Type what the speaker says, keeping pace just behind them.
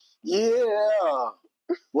Yeah.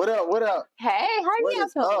 What up? What up? Hey, how What y'all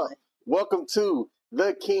is up? doing? Welcome to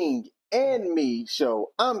the King and Me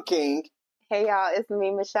show. I'm King. Hey y'all, it's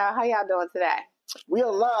me, Michelle. How y'all doing today? We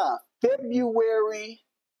are live February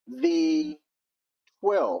the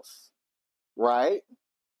 12th, right?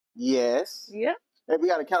 Yes. Yeah. Hey, we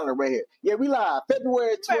got a calendar right here. Yeah, we live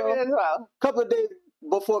February 12th, As well. couple of days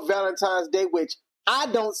before Valentine's Day, which I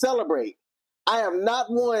don't celebrate. I am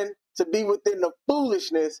not one to be within the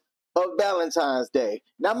foolishness of Valentine's Day.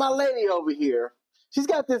 Now, my lady over here, she's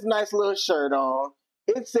got this nice little shirt on.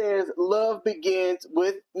 It says, "Love begins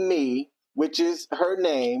with me," which is her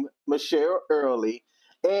name, Michelle Early.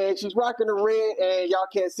 And she's rocking the red, and y'all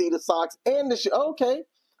can't see the socks and the shirt. Okay.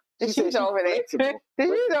 The She said sheets she's over there. flexible, The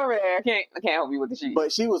sheets over there. I can't help you with the sheets.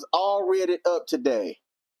 but she was all redded up today.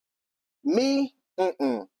 Me,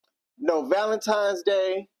 no Valentine's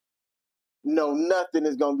Day, no nothing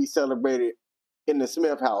is going to be celebrated in the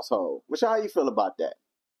Smith household. Which, how you feel about that?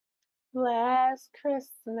 Last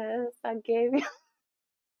Christmas, I gave you.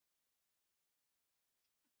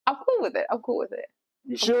 I'm cool with it.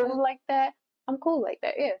 You I'm sure? cool like that. I'm cool like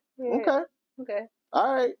that. Yeah. Okay. Okay.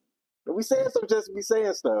 All right. If we saying stuff, just be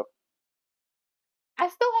saying stuff. I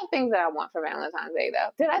still have things that I want for Valentine's Day, though.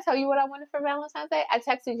 Did I tell you what I wanted for Valentine's Day? I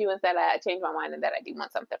texted you and said I changed my mind and that I do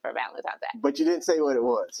want something for Valentine's Day. But you didn't say what it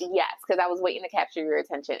was. Yes, because I was waiting to capture your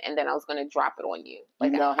attention, and then I was going to drop it on you. You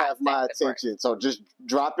now have my attention, so just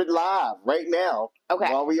drop it live right now.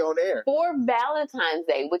 Okay. While we on air. For Valentine's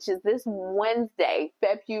Day, which is this Wednesday,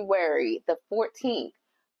 February the 14th,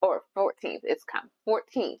 or 14th, it's come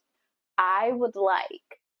 14th, I would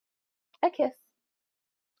like a kiss.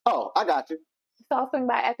 Oh, I got you. So I'll swing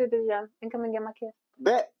by after the gym and come and get my kiss.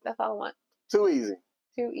 Bet. That's all I want. Too easy.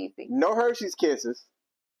 Too easy. No Hershey's kisses.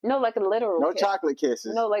 No, like a literal No kiss. chocolate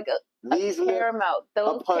kisses. No, like a These caramel.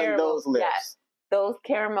 Those those lips. Yes, those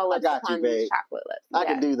caramel lips upon these chocolate lips. I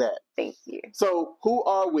can do that. Thank you. So who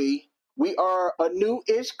are we? We are a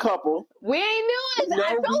new-ish couple. We ain't newish.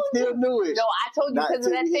 No, we still newish. No, I told you because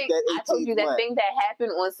of that thing. I told you that month. thing that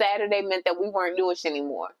happened on Saturday meant that we weren't newish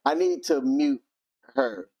anymore. I need to mute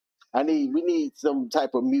her. We need some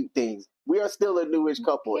type of mute things. We are still a newish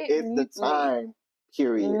couple. It's the time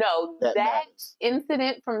period. No, that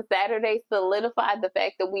incident from Saturday solidified the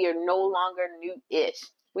fact that we are no longer new-ish.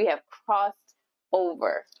 We have crossed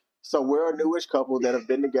over. So we're a newish couple that have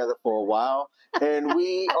been together for a while, and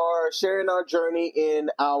we are sharing our journey in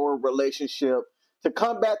our relationship to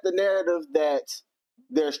combat the narrative that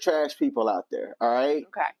there's trash people out there. All right.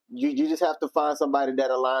 Okay. You just have to find somebody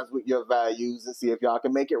that aligns with your values and see if y'all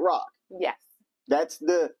can make it rock. Yes. That's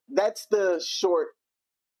the short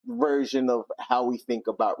version of how we think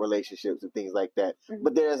about relationships and things like that. Mm-hmm.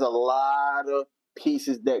 But there's a lot of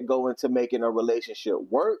pieces that go into making a relationship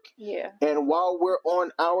work. Yeah. And while we're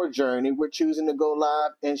on our journey, we're choosing to go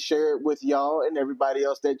live and share it with y'all and everybody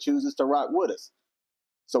else that chooses to rock with us.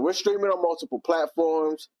 So we're streaming on multiple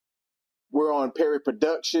platforms. We're on Perry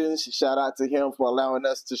Productions. Shout out to him for allowing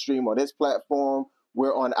us to stream on his platform.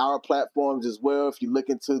 We're on our platforms as well. If you look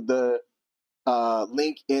into the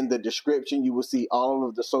link in the description, you will see all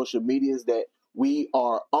of the social medias that we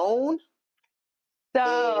are on.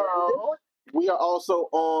 So we are also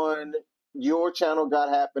on your channel, God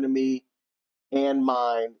Happened to Me, and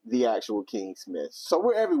mine, The Actual King Smith. So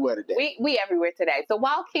we're everywhere today. We everywhere today. So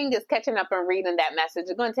while King is catching up and reading that message,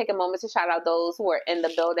 we're going to take a moment to shout out those who are in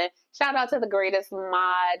the building. Shout out to the greatest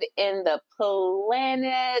mod in the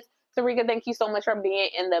planet. Sarika, thank you so much for being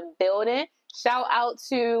in the building. Shout out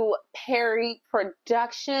to Perry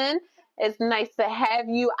Production. It's nice to have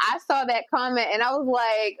you. I saw that comment and I was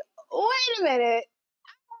like, wait a minute.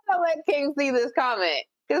 I'm going to let King see this comment.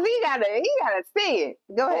 Because he gotta see it.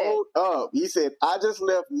 Go ahead. Hold up. He said, I just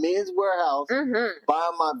left Men's Warehouse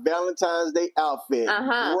buying my Valentine's Day outfit.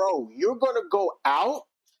 Bro, you're going to go out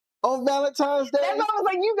on Valentine's Day? That's why I was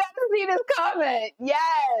like, you got to see this comment.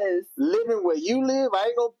 Yes. Living where you live, I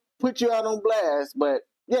ain't going to put you out on blast. But,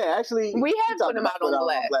 yeah, actually. We have put him out on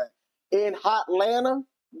blast. In Hotlanta,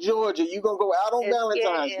 Georgia, you going to go out on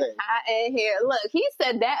Valentine's Day. Hot in here. Look, he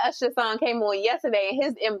said that Usher song came on yesterday and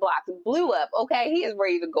his inbox blew up. Okay, he is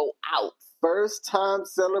ready to go out. First time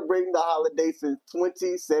celebrating the holiday since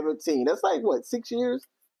 2017. That's like, what, 6 years?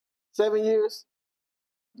 7 years?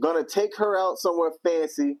 Gonna take her out somewhere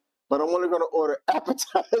fancy, but I'm only gonna order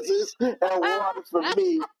appetizers and water for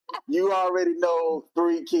me. You already know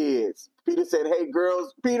 3 kids. Peter said, hey,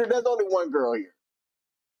 girls. Peter, there's only one girl here.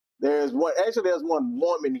 There's one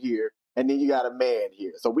woman here, and then you got a man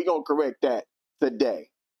here. So we're going to correct that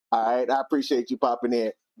today. All right? I appreciate you popping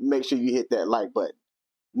in. Make sure you hit that like button.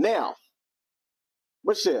 Now,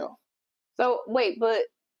 Michelle. So, wait, but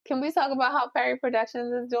Can we talk about how Perry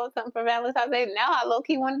Productions is doing something for Valentine's Day? Now I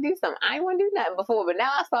low-key want to do something. I ain't want to do nothing before, but now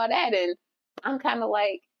I saw that and I'm kind of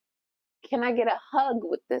like, can I get a hug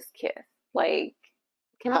with this kiss? Like,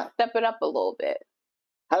 can I step it up a little bit?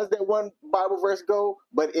 How does that one Bible verse go?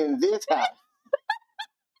 But in this house,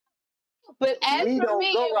 but as we for don't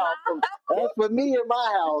me, go out. As for me in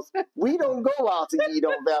my house, we don't go out to eat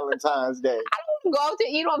on Valentine's Day. I don't go out to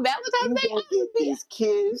eat on Valentine's Day. You gonna get this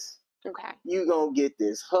kiss. Okay. You gonna get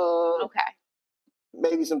this hug. Okay.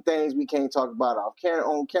 Maybe some things we can't talk about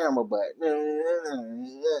on camera, but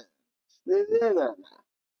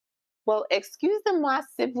well, excusez-moi,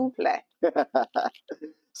 s'il vous plaît.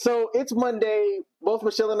 So it's Monday. Both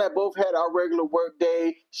Michelle and I both had our regular work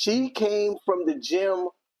day. She came from the gym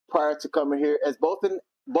prior to coming here, as both of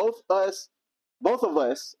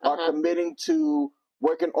us are committing to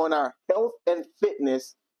working on our health and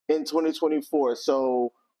fitness in 2024.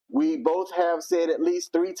 So we both have said at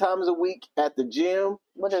least 3 times a week at the gym.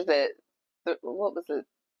 What is it? What was it?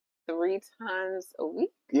 3 times a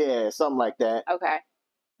week? Yeah, something like that. Okay.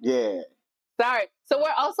 Yeah. Sorry. So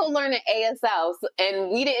we're also learning ASL,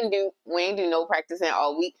 and we ain't do no practicing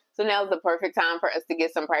all week. So now's the perfect time for us to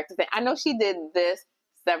get some practicing. I know she did this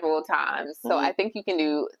several times, so I think you can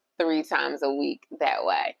do 3 times a week that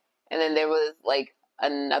way. And then there was like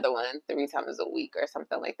another one 3 times a week or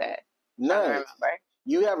something like that. Nice. I remember.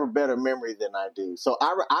 You have a better memory than I do, so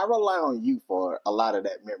I rely on you for a lot of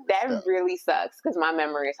that memory. That stuff. really sucks because my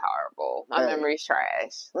memory is horrible. My memory's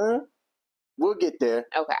trash. We'll get there.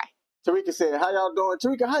 Okay. Tarika said, "How y'all doing?"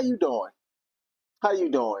 Tarika, how you doing? How you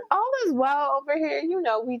doing? All is well over here. You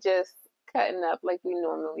know, we just cutting up like we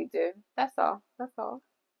normally do. That's all. That's all.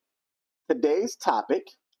 Today's topic.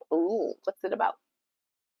 Ooh, what's it about?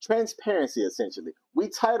 Transparency, essentially. We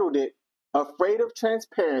titled it, "Afraid of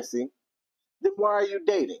Transparency? Then why are you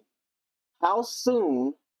dating? How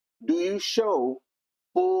soon do you show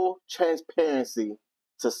full transparency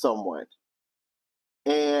to someone?"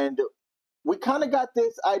 And we kind of got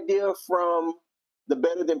this idea from the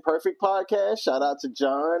Better Than Perfect podcast. Shout out to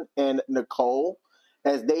John and Nicole,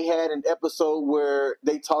 as they had an episode where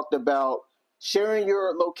they talked about sharing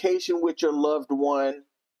your location with your loved one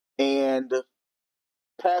and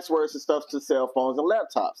passwords and stuff to cell phones and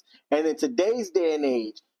laptops. And in today's day and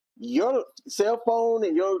age, your cell phone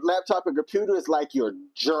and your laptop and computer is like your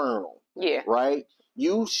journal. Yeah. Right?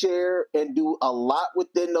 You share and do a lot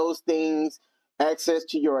within those things. Access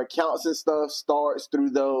to your accounts and stuff starts through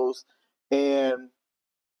those. And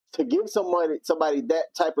to give somebody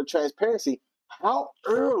that type of transparency, how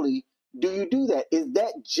early do you do that? Is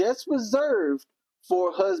that just reserved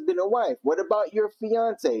for husband and wife? What about your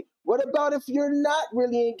fiance? What about if you're not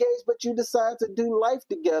really engaged, but you decide to do life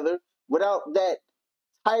together without that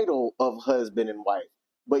title of husband and wife?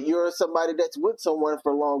 But you're somebody that's with someone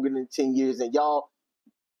for longer than 10 years and y'all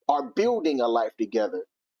are building a life together.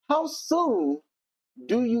 How soon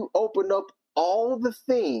do you open up all the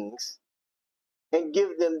things and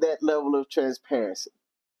give them that level of transparency?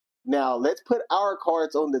 Now, let's put our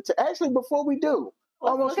cards on the actually, before we do,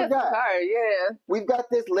 almost forgot. Yeah. We've got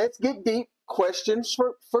this Let's Get Deep questions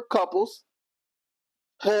for couples.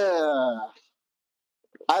 I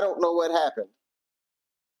don't know what happened.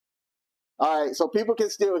 All right, so people can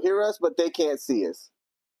still hear us, but they can't see us.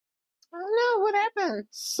 I don't know what happened.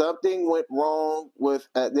 Something went wrong with,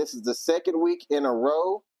 this is the second week in a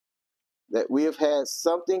row that we have had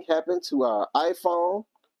something happen to our iPhone.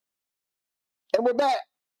 And we're back.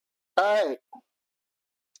 All right.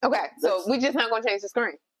 Okay, so we're just not going to change the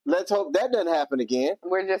screen. Let's hope that doesn't happen again.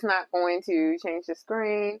 We're just not going to change the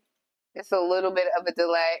screen. It's a little bit of a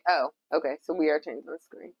delay. Oh, okay, so we are changing the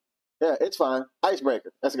screen. Yeah, it's fine.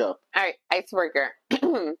 Icebreaker. Let's go. All right, icebreaker.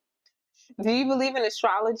 Do you believe in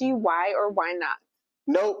astrology? Why or why not?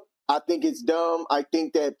 Nope. I think it's dumb. I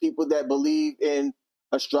think that people that believe in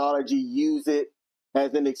astrology use it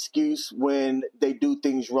as an excuse when they do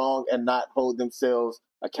things wrong and not hold themselves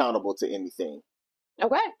accountable to anything.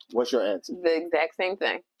 Okay. What's your answer? The exact same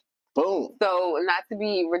thing. Boom. So, not to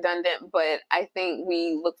be redundant, but I think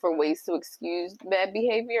we look for ways to excuse bad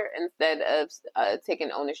behavior instead of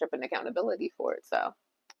taking ownership and accountability for it. So,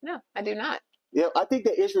 no, I do not. Yeah, I think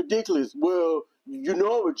that it's ridiculous. Well, I'm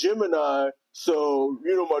a Gemini, so,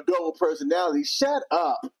 my double personality. Shut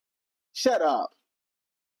up. Shut up.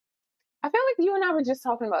 I feel like you and I were just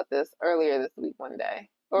talking about this earlier this week one day,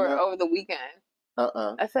 or over the weekend.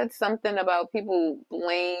 I said something about people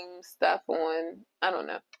blame stuff on, I don't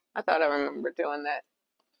know. I thought I remember doing that.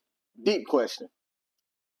 Deep question.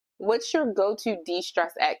 What's your go-to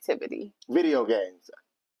de-stress activity? Video games.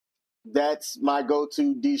 That's my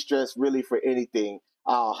go-to de-stress really for anything.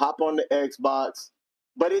 I'll hop on the Xbox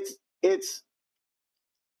but it's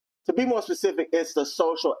to be more specific, it's the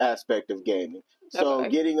social aspect of gaming. So Okay.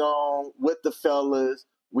 getting on with the fellas,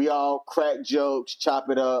 we all crack jokes, chop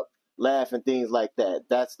it up, laugh, and things like that.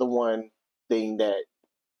 That's the one thing that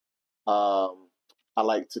I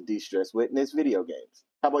like to de-stress with, and it's video games.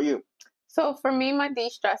 How about you? So for me, my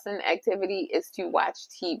de-stressing activity is to watch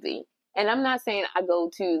TV. And I'm not saying I go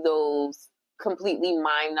to those completely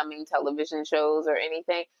mind-numbing television shows or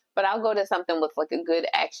anything, but I'll go to something with like a good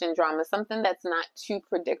action drama, something that's not too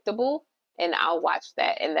predictable, and I'll watch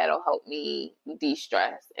that, and that'll help me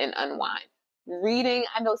de-stress and unwind. Reading,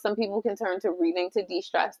 I know some people can turn to reading to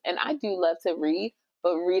de-stress, and I do love to read,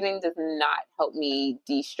 but reading does not help me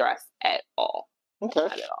de-stress at all. Okay.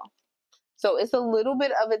 Not at all. So it's a little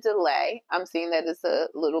bit of a delay. I'm seeing that it's a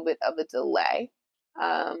little bit of a delay.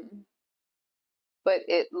 But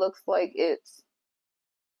it looks like it's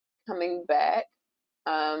coming back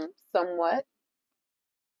somewhat.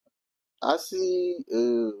 I see.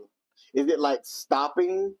 Is it like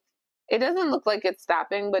stopping? It doesn't look like it's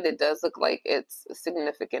stopping, but it does look like it's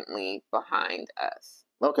significantly behind us.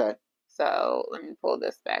 Okay. So let me pull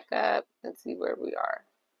this back up and see where we are.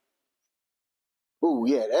 Ooh,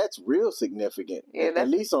 yeah, that's real significant. Yeah, At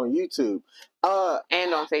that's, least on YouTube.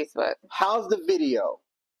 and on Facebook. How's the video?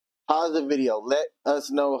 How's the video? Let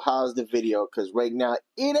us know how's the video, because right now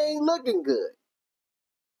it ain't looking good.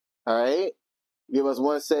 All right? Give us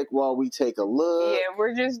 1 sec while we take a look. Yeah,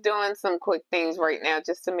 we're just doing some quick things right now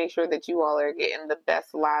just to make sure that you all are getting the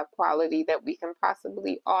best live quality that we can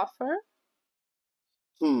possibly offer.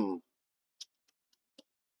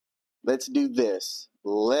 Let's do this.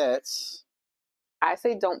 I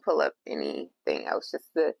say don't pull up anything else,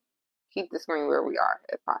 just to keep the screen where we are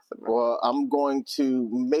if possible. Well, I'm going to,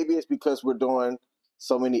 maybe it's because we're doing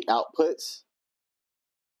so many outputs.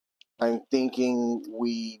 I'm thinking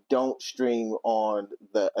we don't stream on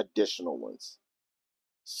the additional ones.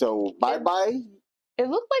 So bye-bye. It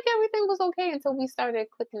looked like everything was okay until we started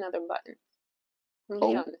clicking other buttons. To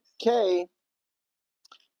be honest. Okay.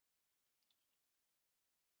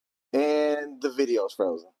 And the video's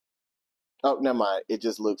frozen. Oh, never mind. It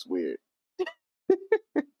just looks weird.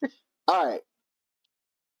 All right.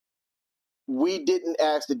 We didn't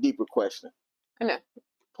ask the deeper question. I know.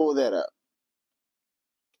 Pull that up.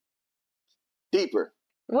 Deeper.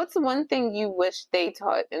 What's one thing you wish they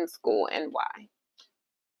taught in school and why?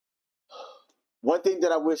 One thing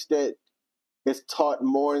that I wish that is taught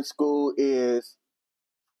more in school is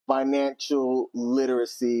financial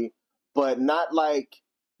literacy, but not like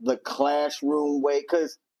the classroom way.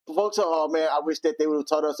 Because folks are, oh man, I wish that they would have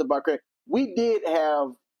taught us about credit. We did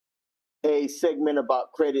have a segment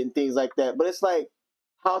about credit and things like that, but it's like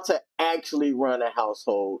how to actually run a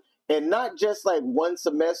household, and not just like one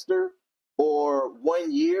semester or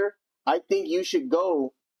 1 year. I think you should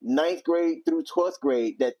go 9th grade through 12th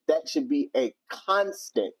grade. That should be a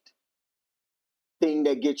constant thing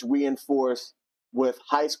that gets reinforced with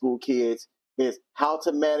high school kids, is how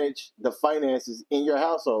to manage the finances in your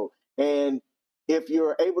household. And if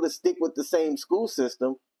you're able to stick with the same school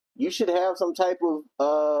system, you should have some type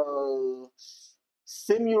of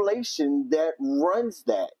simulation that runs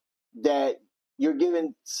that you're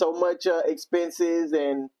given so much expenses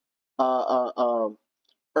and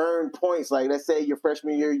earn points. Like, let's say your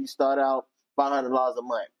freshman year, you start out $500 a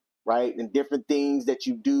month, right? And different things that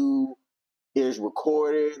you do is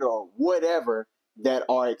recorded or whatever that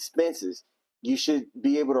are expenses. You should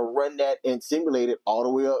be able to run that and simulate it all the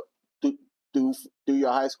way up through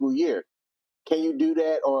your high school year. Can you do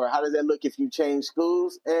that, or how does that look if you change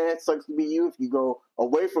schools? It sucks to be you if you go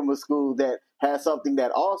away from a school that has something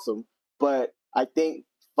that awesome. But I think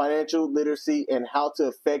financial literacy and how to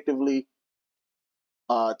effectively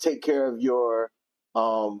take care of your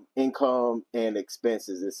income and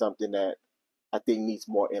expenses is something that I think needs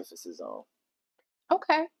more emphasis on.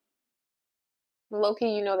 Okay.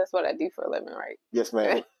 Low-key, you know that's what I do for a living, right? Yes,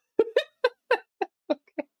 ma'am.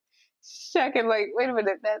 Okay. Checking, like, wait a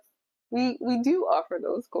minute, we do offer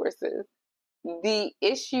those courses. The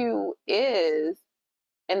issue is,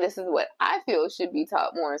 and this is what I feel should be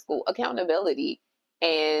taught more in school, accountability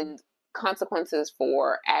and consequences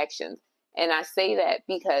for actions. And I say that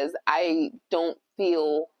because I don't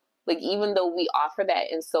feel like, even though we offer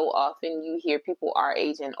that, and so often you hear people our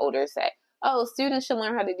age and older say, oh, students should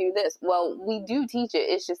learn how to do this. Well, we do teach it.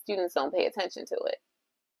 It's just students don't pay attention to it.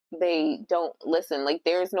 They don't listen. Like,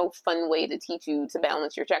 there's no fun way to teach you to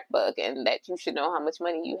balance your checkbook and that you should know how much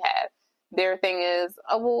money you have. Their thing is,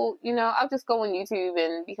 oh, well, I'll just go on YouTube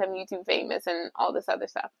and become YouTube famous and all this other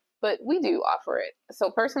stuff. But we do offer it. So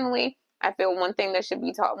personally, I feel one thing that should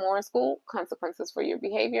be taught more in school, consequences for your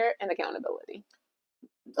behavior and accountability.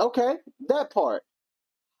 Okay, that part.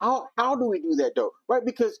 How do we do that though? Right?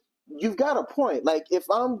 Because you've got a point. Like if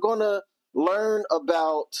I'm gonna learn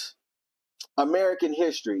about American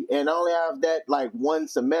history and I only have that like one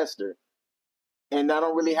semester and I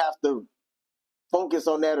don't really have to focus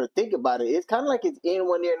on that or think about it, it's kind of like it's in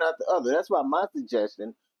one ear, not the other. That's why my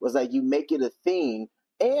suggestion was like you make it a theme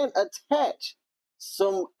and attach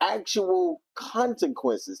some actual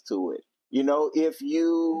consequences to it. You know, if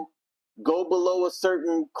you go below a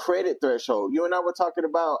certain credit threshold, you and I were talking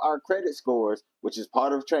about our credit scores, which is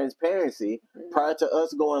part of transparency prior to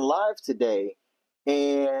us going live today,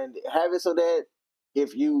 and have it so that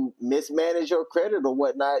if you mismanage your credit or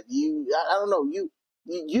whatnot, I don't know,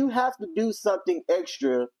 you have to do something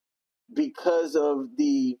extra because of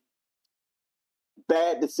the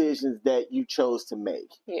bad decisions that you chose to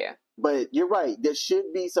make. Yeah. But you're right. There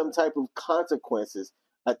should be some type of consequences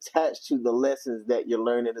attached to the lessons that you're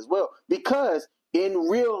learning as well. Because in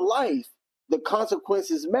real life, the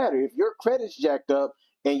consequences matter. If your credit's jacked up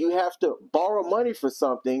and you have to borrow money for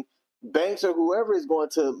something, banks or whoever is going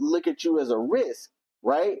to look at you as a risk,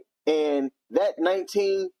 right? And that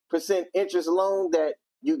 19% interest loan that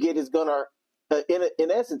you get is going to,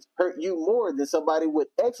 in essence, hurt you more than somebody with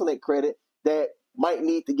excellent credit that might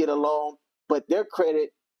need to get a loan, but their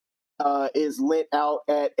credit is lent out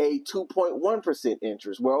at a 2.1%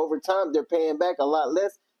 interest, where over time they're paying back a lot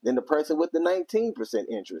less than the person with the 19%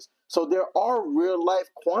 interest. So there are real life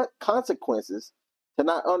consequences to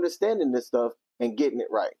not understanding this stuff and getting it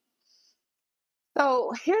right.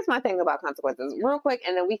 So here's my thing about consequences, real quick,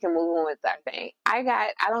 and then we can move on with that thing.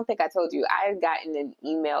 I don't think I told you, I had gotten an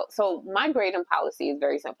email. So my grading policy is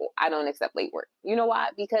very simple. I don't accept late work. You know why?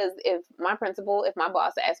 Because if my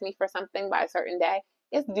boss asks me for something by a certain day,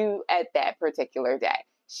 it's due at that particular day.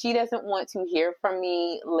 She doesn't want to hear from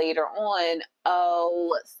me later on,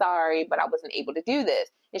 oh, sorry, but I wasn't able to do this.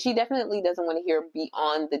 And she definitely doesn't want to hear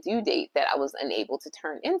beyond the due date that I was unable to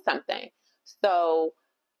turn in something. So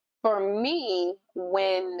for me,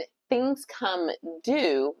 when things are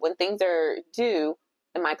due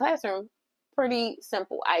in my classroom, pretty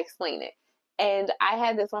simple. I explain it. And I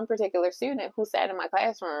had this one particular student who sat in my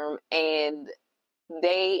classroom and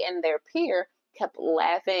they and their peer kept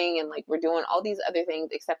laughing and like we're doing all these other things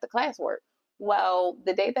except the classwork. Well,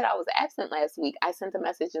 the day that I was absent last week, I sent a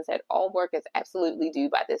message and said all work is absolutely due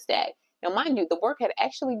by this day. Now, mind you, the work had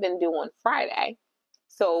actually been due on Friday.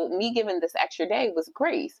 So me giving this extra day was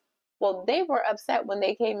grace. Well, they were upset when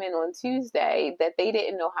they came in on Tuesday that they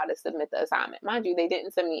didn't know how to submit the assignment. Mind you, they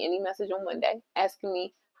didn't send me any message on Monday asking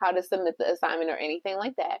me how to submit the assignment or anything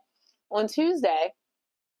like that. On Tuesday,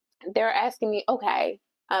 they're asking me, okay,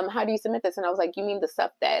 how do you submit this? And I was like, you mean the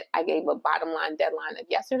stuff that I gave a bottom line deadline of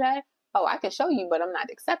yesterday? Oh, I can show you, but I'm not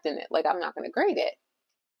accepting it. Like, I'm not going to grade it.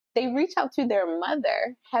 They reach out to their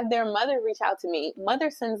mother, have their mother reach out to me. Mother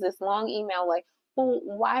sends this long email like, well,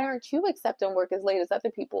 why aren't you accepting work as late as other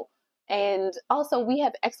people? And also, we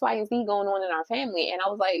have X, Y, and Z going on in our family. And I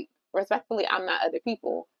was like, respectfully, I'm not other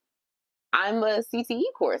people. I'm a CTE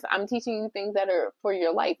course. I'm teaching you things that are for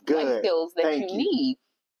your life skills that you need.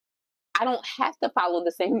 I don't have to follow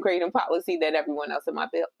the same grading policy that everyone else in my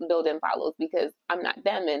building follows because I'm not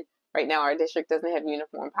them. And right now, our district doesn't have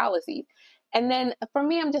uniform policies. And then for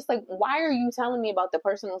me, I'm just like, why are you telling me about the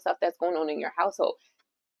personal stuff that's going on in your household?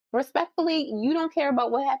 Respectfully, you don't care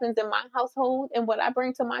about what happens in my household and what I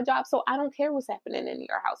bring to my job. So I don't care what's happening in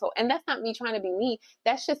your household. And that's not me trying to be mean.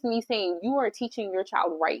 That's just me saying you are teaching your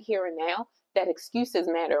child right here and now that excuses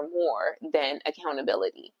matter more than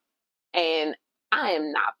accountability. And I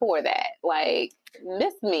am not for that. Like,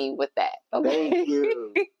 miss me with that. Okay? Thank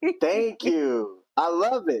you. Thank you. I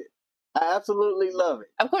love it. I absolutely love it.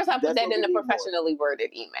 Of course, I put that in a professionally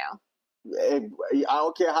worded email. I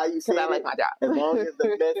don't care how you say it. Because I like my job. As long as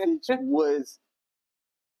the message was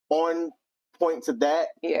on point to that,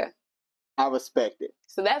 yeah, I respect it.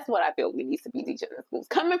 So that's what I feel we need to be teaching in schools.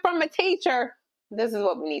 Coming from a teacher, this is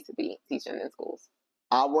what we need to be teaching in schools.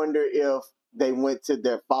 I wonder if they went to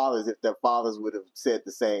their fathers, if their fathers would have said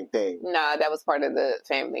the same thing. Nah, that was part of the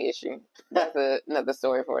family issue. That's another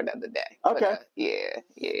story for another day. Okay. But, yeah.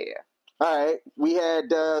 All right. We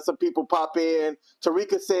had some people pop in.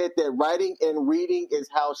 Tarika said that writing and reading is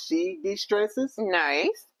how she de-stresses.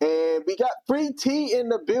 Nice. And we got Free T in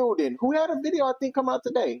the building, who had a video, I think, come out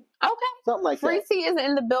today. Okay. Something like Free that. T is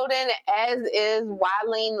in the building, as is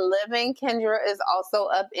Wileen Living. Kendra is also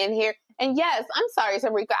up in here. And yes, I'm sorry,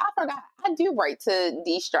 Tarika. I forgot. I do write to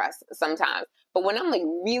de-stress sometimes. But when I'm like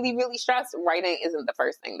really, really stressed, writing isn't the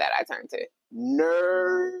first thing that I turn to.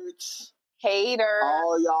 Nerds. Hater.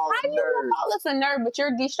 All y'all How you gonna nerds. call us a nerd, but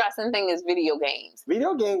your de-stressing thing is video games?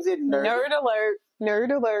 Video games isn't nerdy. Nerd alert.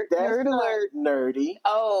 Nerd alert. That's nerd not alert. nerdy.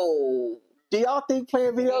 Oh. Do y'all think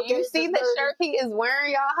playing video Do you games see is the nerdy? shirt he is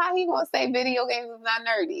wearing, y'all? How he gonna say video games is not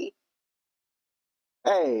nerdy?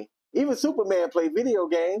 Hey, even Superman played video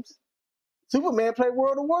games. Superman played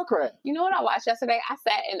World of Warcraft. You know what I watched yesterday? I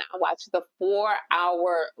sat and I watched the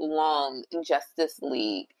 4-hour-long Justice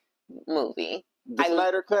League movie. The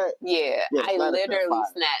Snyder Cut? Yeah, Yeah, I Snyder Cut literally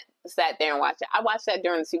fire. sat there and watched it. I watched that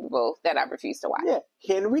during the Super Bowl that I refused to watch. Yeah,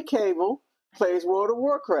 Henry Cavill plays World of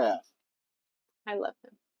Warcraft. I love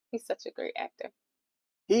him. He's such a great actor.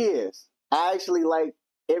 He is. I actually like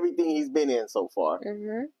everything he's been in so far.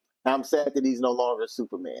 Mm-hmm. I'm sad that he's no longer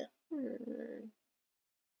Superman.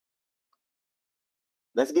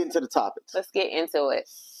 Let's get into the topics. Let's get into it.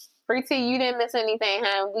 Free T, you didn't miss anything,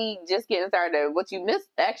 huh? We just getting started. What you missed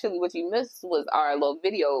was our little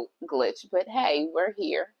video glitch. But hey, we're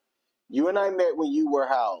here. You and I met when you were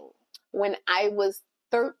how old? When I was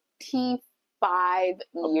 35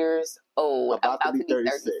 years old. About to be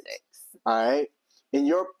 36. All right. In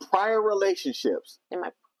your prior relationships,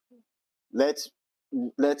 let's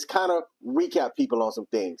kind of recap people on some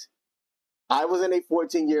things. I was in a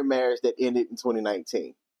 14-year marriage that ended in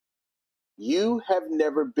 2019. You have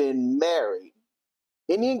never been married.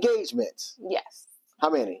 Any engagements? Yes. How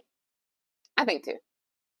many? I think 2.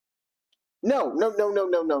 No.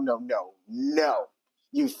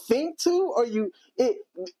 You think 2 or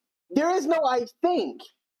there is no I think.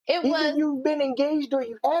 Either you've been engaged or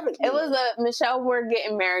you haven't. It was Michelle, we're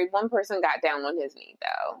getting married. One person got down on his knee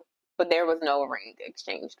though. But there was no ring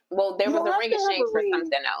exchange. Well, there was a ring exchange for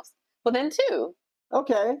something else. Well, then 2.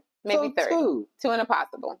 Okay. Maybe so 3. 2. 2 and a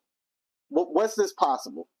possible. What's this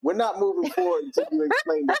possible? We're not moving forward until you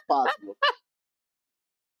explain this possible.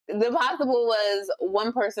 The possible was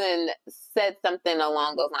one person said something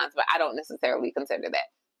along those lines, but I don't necessarily consider that.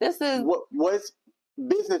 This is what was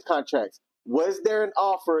business contracts. Was there an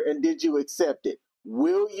offer and did you accept it?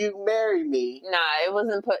 Will you marry me? Nah, it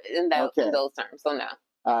wasn't put in in those terms, so no.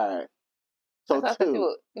 All right. So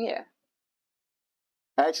 2. Yeah.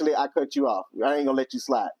 Actually, I cut you off. I ain't gonna let you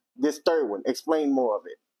slide. This third one, explain more of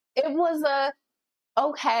it. It was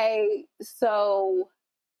okay, so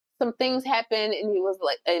some things happened and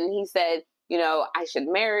he said, you know, I should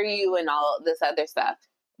marry you and all this other stuff.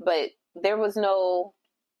 But there was no,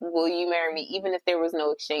 will you marry me? Even if there was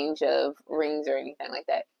no exchange of rings or anything like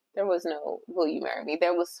that, there was no, will you marry me?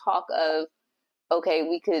 There was talk of, okay,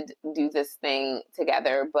 we could do this thing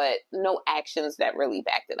together, but no actions that really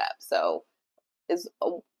backed it up. So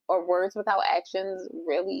are words without actions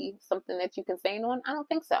really something that you can stand on? I don't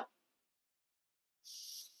think so.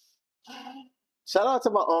 Shout out to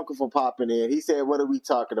my uncle for popping in. He said, what are we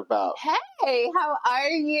talking about? Hey, how are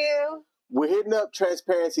you? We're hitting up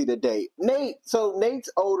transparency today. Nate's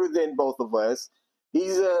older than both of us.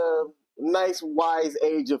 He's a nice, wise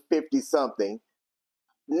age of 50-something.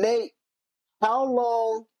 Nate, how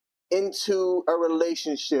long into a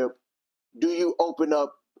relationship do you open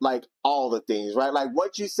up like all the things, right? Like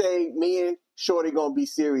once you say me and Shorty gonna be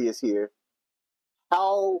serious here,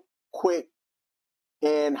 how quick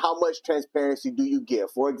and how much transparency do you give?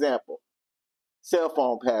 For example, cell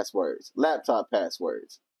phone passwords, laptop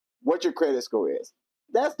passwords, what your credit score is.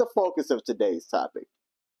 That's the focus of today's topic.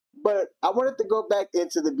 But I wanted to go back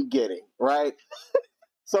into the beginning, right?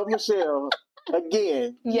 So Michelle,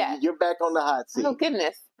 again, you're back on the hot seat. Oh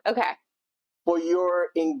goodness. Okay. For your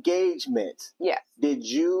engagement, yes. Did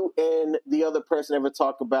you and the other person ever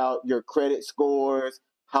talk about your credit scores,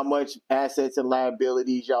 how much assets and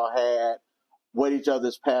liabilities y'all had, what each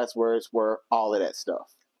other's passwords were, all of that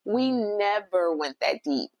stuff? We never went that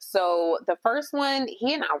deep. So the first one,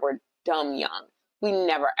 he and I were dumb young. We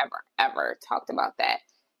never, ever, ever talked about that.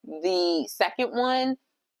 The second one,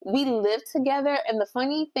 we lived together. And the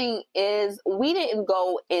funny thing is, we didn't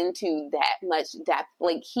go into that much depth.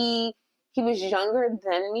 Like he was younger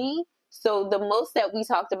than me. So the most that we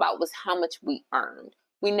talked about was how much we earned.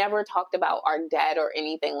 We never talked about our debt or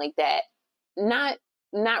anything like that. Not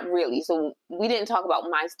really. So we didn't talk about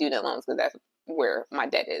my student loans because that's where my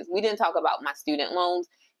debt is. We didn't talk about my student loans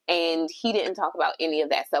and he didn't talk about any of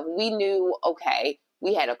that stuff. We knew, okay,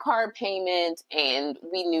 we had a car payment and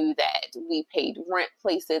we knew that we paid rent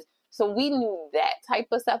places. So we knew that type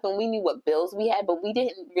of stuff and we knew what bills we had, but we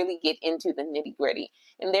didn't really get into the nitty gritty.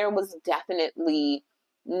 And there was definitely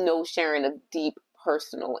no sharing of deep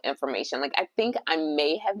personal information. Like I think I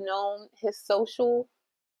may have known his social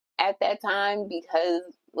at that time because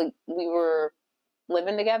like we were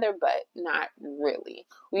living together, but not really.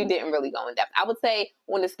 We didn't really go in depth. I would say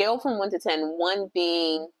on a scale from 1 to 10, 1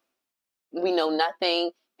 being we know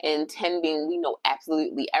nothing, and 10 being we know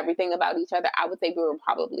absolutely everything about each other, I would say we were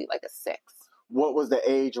probably like a 6. What was the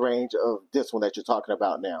age range of this one that you're talking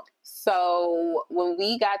about now? So when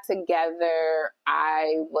we got together,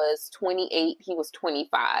 I was 28, he was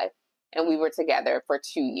 25, and we were together for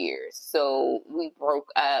 2 years. So we broke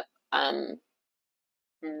up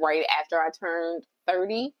right after I turned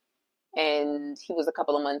 30, and he was a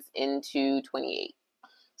couple of months into 28.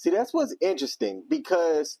 See, that's what's interesting,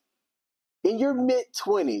 because in your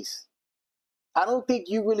mid-20s, I don't think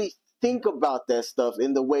you really think about that stuff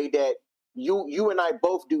in the way that you and I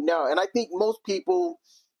both do now. And I think most people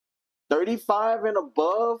 35 and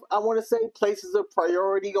above, I want to say, places a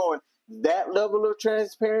priority on that level of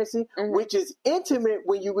transparency, which is intimate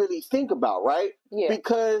when you really think about, right? Yeah.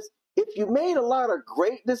 Because if you made a lot of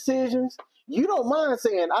great decisions, you don't mind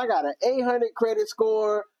saying, I got an 800 credit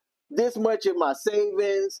score, this much in my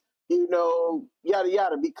savings, yada,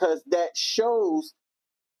 yada, because that shows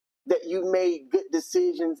that you made good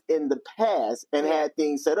decisions in the past and had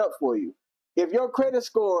things set up for you. If your credit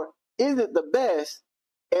score isn't the best,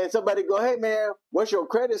 and somebody go, hey man, what's your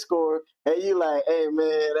credit score? And you like, hey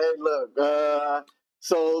man, hey look,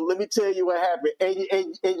 so let me tell you what happened.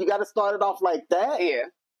 And you got to start it off like that. Yeah.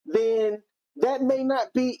 Then that may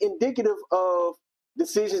not be indicative of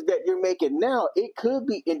decisions that you're making now. It could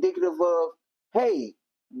be indicative of, hey,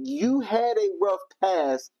 you had a rough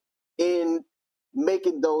past in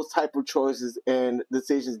making those type of choices and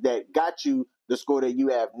decisions that got you the score that you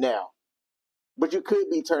have now. But you could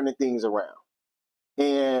be turning things around.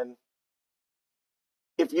 And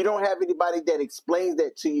if you don't have anybody that explains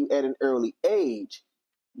that to you at an early age,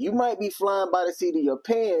 you might be flying by the seat of your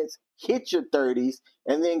pants, hit your 30s,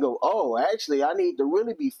 and then go, oh, actually, I need to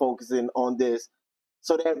really be focusing on this,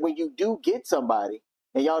 so that when you do get somebody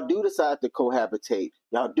and y'all do decide to cohabitate,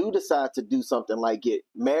 y'all do decide to do something like get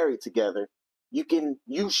married together,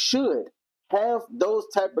 you should have those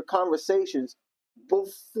type of conversations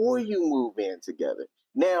before you move in together.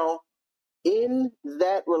 Now, in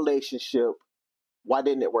that relationship, why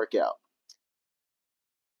didn't it work out?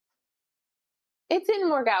 It didn't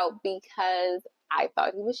work out because I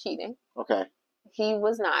thought he was cheating. Okay. He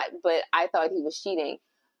was not, but I thought he was cheating.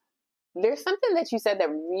 There's something that you said that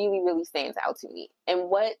really, really stands out to me. And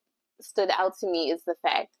what stood out to me is the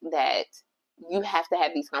fact that you have to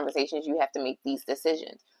have these conversations, you have to make these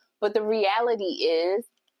decisions. But the reality is,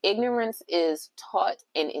 ignorance is taught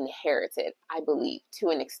and inherited, I believe, to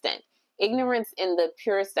an extent. Ignorance in the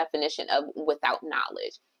purest definition of without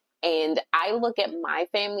knowledge. And I look at my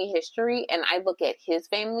family history and I look at his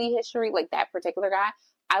family history, like that particular guy.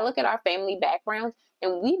 I look at our family backgrounds,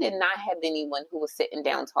 and we did not have anyone who was sitting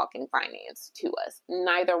down talking finance to us.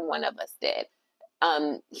 Neither one of us did.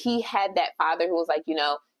 He had that father who was like,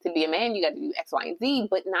 to be a man, you got to do X, Y, and Z,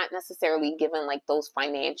 but not necessarily given like those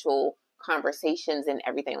financial conversations and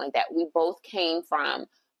everything like that. We both came from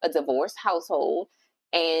a divorced household,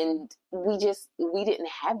 and we didn't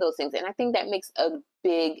have those things. And I think that makes a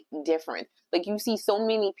big difference. Like, you see so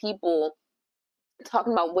many people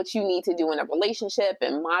talking about what you need to do in a relationship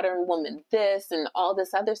and modern woman this and all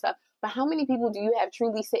this other stuff. But how many people do you have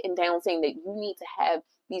truly sitting down saying that you need to have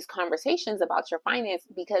these conversations about your finance,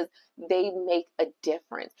 because they make a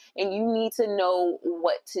difference, and you need to know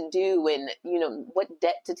what to do, and what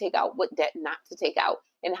debt to take out, what debt not to take out,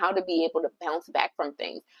 and how to be able to bounce back from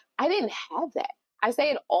things. I didn't have that. I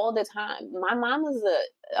say it all the time. My mom is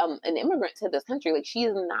an immigrant to this country. Like, she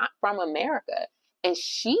is not from America. And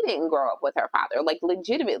she didn't grow up with her father, like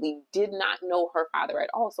legitimately did not know her father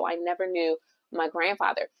at all. So I never knew my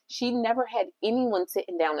grandfather. She never had anyone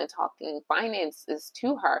sitting down and talking finances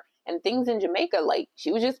to her. And things in Jamaica, like,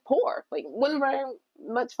 she was just poor, like wasn't very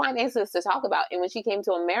much finances to talk about. And when she came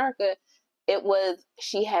to America,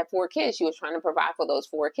 she had 4 kids. She was trying to provide for those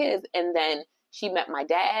 4 kids. And then she met my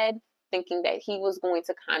dad thinking that he was going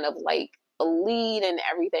to kind of like lead and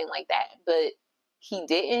everything like that. But he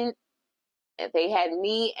didn't. They had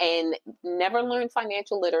me, and never learned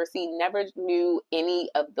financial literacy, never knew any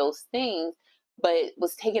of those things, but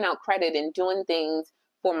was taking out credit and doing things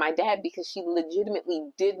for my dad because she legitimately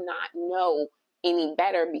did not know any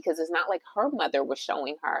better, because it's not like her mother was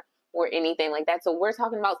showing her or anything like that. So we're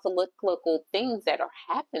talking about cyclical things that are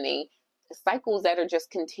happening, cycles that are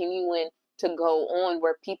just continuing to go on,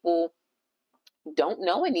 where people don't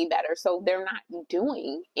know any better, so they're not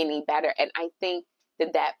doing any better. And I think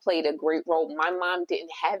that played a great role. My mom didn't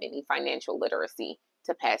have any financial literacy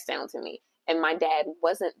to pass down to me, and my dad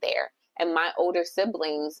wasn't there. And my older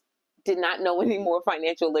siblings did not know any more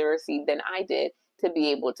financial literacy than I did to be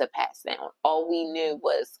able to pass down. All we knew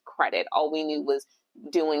was credit. All we knew was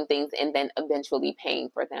doing things and then eventually paying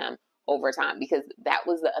for them over time, because that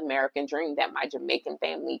was the American dream that my Jamaican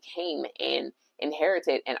family came and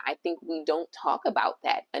inherited. And I think we don't talk about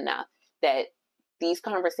that enough, that these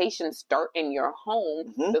conversations start in your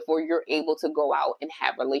home before you're able to go out and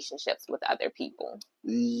have relationships with other people.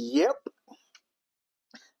 Yep.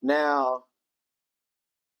 Now,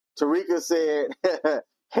 Tarika said,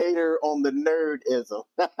 hater on the nerdism.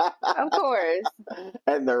 Of course.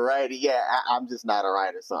 And the writing, yeah, I'm just not a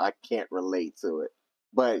writer, so I can't relate to it.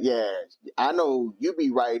 But yeah, I know you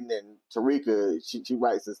be writing, and Tarika, she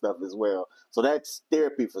writes and stuff as well. So that's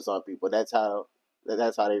therapy for some people. That's how they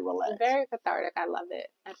relax. Very cathartic. I love it.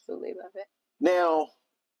 Absolutely love it. Now,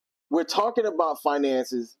 we're talking about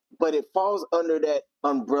finances, but it falls under that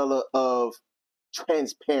umbrella of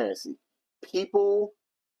transparency. People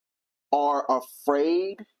are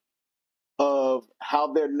afraid of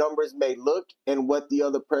how their numbers may look and what the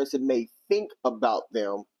other person may think about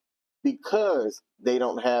them because they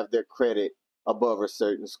don't have their credit above a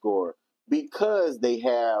certain score, because they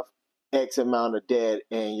have X amount of debt,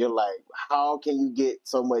 and you're like, how can you get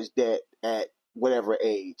so much debt at whatever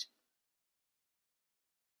age?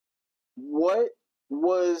 What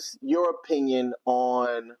was your opinion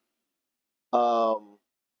on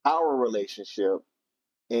our relationship,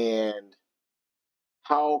 and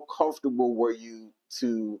how comfortable were you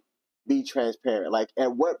to be transparent? Like,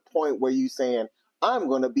 at what point were you saying, I'm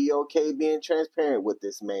going to be okay being transparent with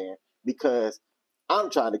this man because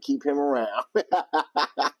I'm trying to keep him around?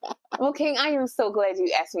 Well, King, I am so glad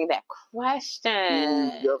you asked me that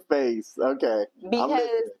question. Your face. Okay.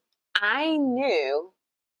 Because I knew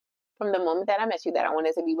from the moment that I met you that I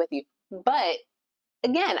wanted to be with you. But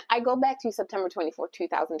again, I go back to September 24th,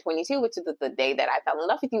 2022, which is the day that I fell in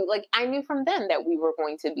love with you. Like, I knew from then that we were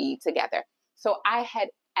going to be together. So I had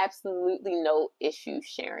absolutely no issue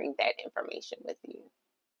sharing that information with you.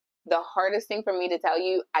 The hardest thing for me to tell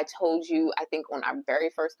you, I told you, I think, on our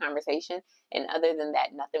very first conversation. And other than that,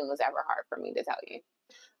 nothing was ever hard for me to tell you.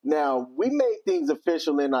 Now, we made things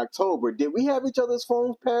official in October. Did we have each other's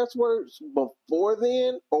phone passwords before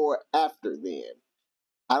then or after then?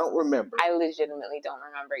 I don't remember. I legitimately don't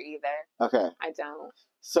remember either. Okay. I don't.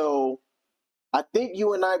 So I think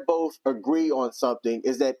you and I both agree on something,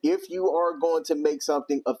 is that if you are going to make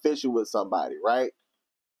something official with somebody, right?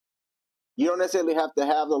 You don't necessarily have to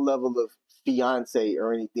have the level of fiance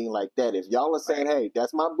or anything like that. If y'all are saying, hey,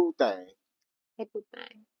 that's my boo thing. Hey, boo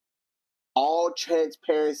thing. All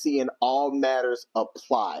transparency in all matters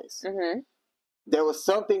applies. Mm-hmm. There was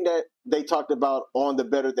something that they talked about on the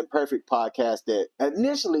Better Than Perfect podcast that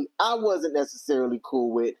initially I wasn't necessarily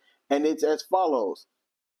cool with, and it's as follows.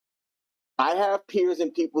 I have peers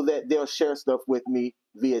and people that they'll share stuff with me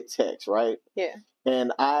via text, right? Yeah.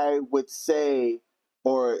 And I would say,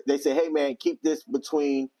 or they say, hey, man, keep this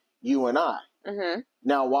between you and I. Mm-hmm.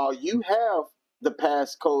 Now, while you have the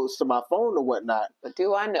passcodes to my phone or whatnot, but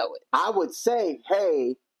do I know it? I would say,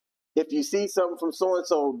 hey, if you see something from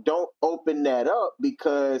so-and-so, don't open that up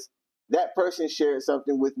because that person shared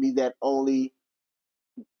something with me that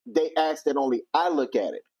they asked that only I look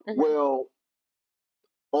at it. Mm-hmm. Well,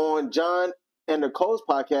 on John and Nicole's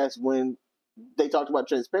podcast, when they talked about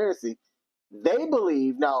transparency, they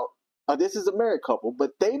believe, now, this is a married couple,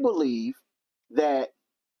 but they believe that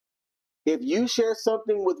if you share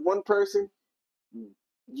something with one person,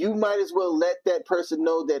 you might as well let that person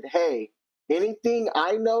know that, hey, anything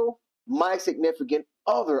I know, my significant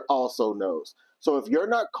other also knows. So if you're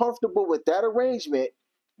not comfortable with that arrangement,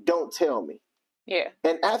 don't tell me. Yeah.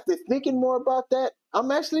 And after thinking more about that,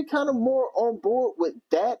 I'm actually kind of more on board with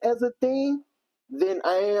that as a thing than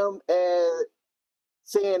I am as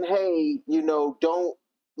saying, hey, don't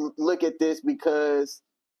look at this because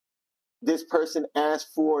this person asked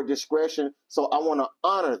for discretion, so I want to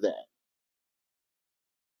honor that.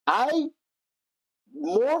 I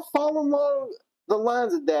more follow along the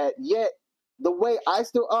lines of that, yet the way I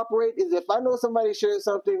still operate is if I know somebody shared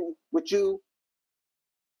something with you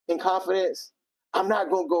in confidence, I'm not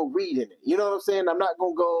going to go reading it. You know what I'm saying? I'm not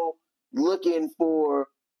going to go looking for,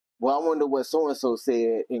 well, I wonder what so-and-so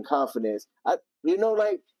said in confidence.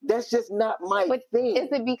 That's just not my thing.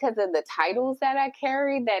 Is it because of the titles that I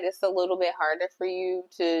carry that it's a little bit harder for you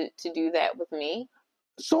to do that with me?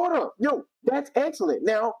 Sort of. That's excellent.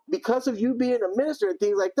 Now, because of you being a minister and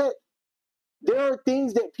things like that, there are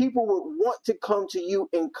things that people would want to come to you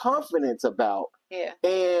in confidence about. Yeah.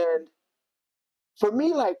 And for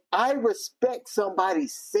me, I respect somebody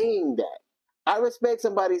saying that. I respect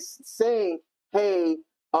somebody saying, hey,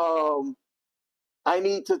 I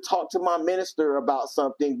need to talk to my minister about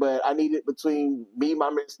something, but I need it between me,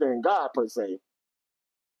 my minister, and God, per se.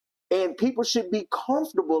 And people should be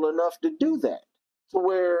comfortable enough to do that, to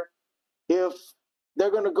where if they're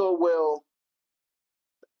going to go, well,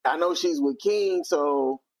 I know she's with King,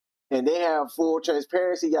 so, and they have full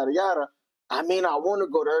transparency, yada, yada. I may not want to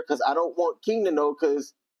go there because I don't want King to know,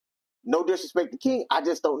 because no disrespect to King, I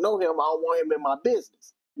just don't know him. I don't want him in my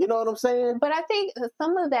business. You know what I'm saying? But I think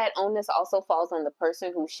some of that onus also falls on the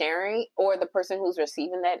person who's sharing or the person who's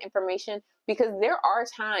receiving that information, because there are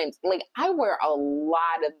times, like, I wear a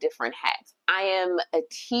lot of different hats. I am a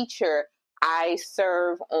teacher. I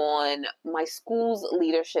serve on my school's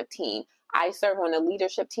leadership team. I serve on a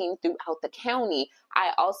leadership team throughout the county.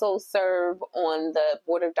 I also serve on the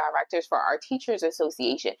board of directors for our teachers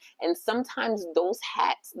association. And sometimes those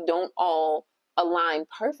hats don't all align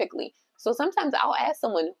perfectly. So sometimes I'll ask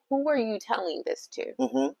someone, who are you telling this to?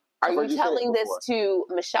 Mm-hmm. Are you telling this to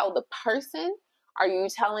Michelle the person? Are you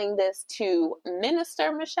telling this to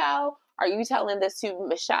Minister Michelle? Are you telling this to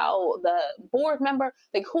Michelle the board member?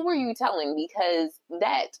 Like, who are you telling? Because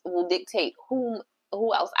that will dictate who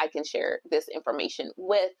else I can share this information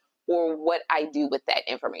with, or what I do with that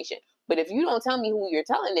information. But if you don't tell me who you're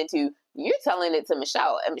telling it to, you're telling it to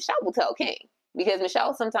Michelle, and Michelle will tell King, because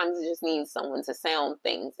Michelle sometimes just needs someone to sound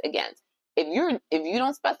things against. If you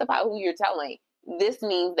don't specify who you're telling, this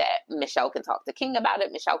means that Michelle can talk to King about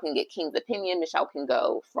it. Michelle can get King's opinion. Michelle can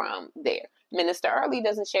go from there. Minister Early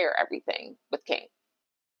doesn't share everything with King.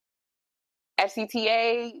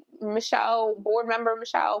 FCTA Michelle, board member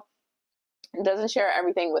Michelle, doesn't share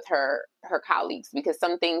everything with her colleagues, because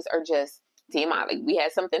some things are just TMI. Like, we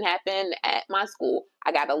had something happen at my school.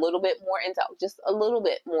 I got a little bit more intel, just a little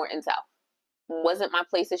bit more intel. Wasn't my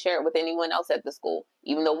place to share it with anyone else at the school,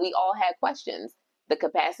 even though we all had questions. The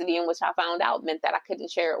capacity in which I found out meant that I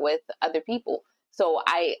couldn't share it with other people. So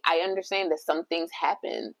I understand that some things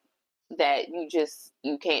happen that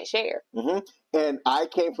you can't share. Mm-hmm. And I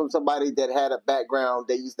came from somebody that had a background.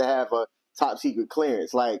 They used to have a top secret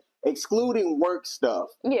clearance, like excluding work stuff.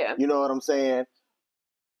 Yeah. You know what I'm saying?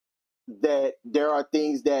 That there are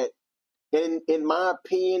things that, in my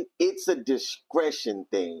opinion, it's a discretion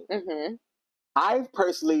thing. Mm-hmm. I've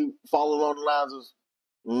personally fallen on the lines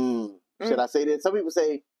of, should I say that? Some people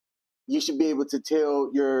say you should be able to tell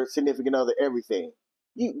your significant other everything.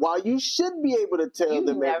 While you should be able to tell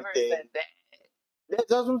them never everything. Said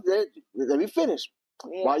that. Let me finish.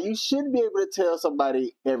 Yeah. While you should be able to tell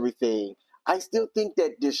somebody everything, I still think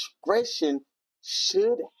that discretion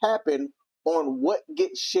should happen on what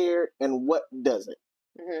gets shared and what doesn't.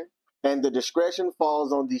 Mm-hmm. And the discretion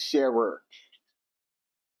falls on the sharer,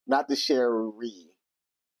 not the sharee.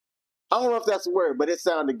 I don't know if that's a word, but it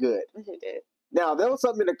sounded good. It did. Now, there was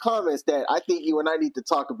something in the comments that I think you and I need to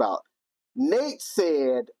talk about. Nate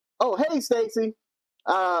said, oh, hey, Stacy.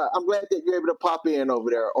 I'm glad that you're able to pop in over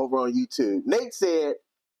there, over on YouTube. Nate said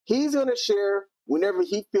he's going to share whenever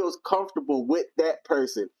he feels comfortable with that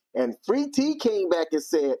person. And Free T came back and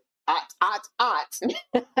said,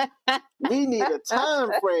 we need a time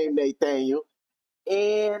frame, Nathaniel.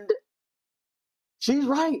 And she's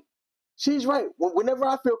right. She's right. Whenever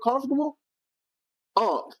I feel comfortable,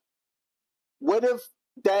 what if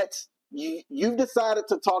that's you've decided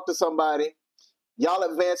to talk to somebody, y'all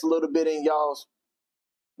advance a little bit in y'all's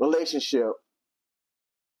relationship.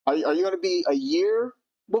 Are you going to be a year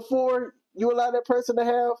before you allow that person to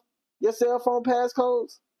have your cell phone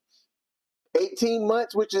passcodes? 18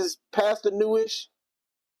 months, which is past the newish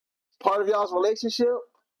part of y'all's relationship,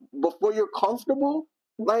 before you're comfortable?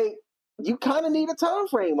 Like, you kind of need a time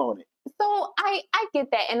frame on it. So I get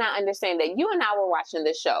that, and I understand that. You and I were watching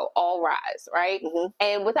the show, All Rise, right? Mm-hmm.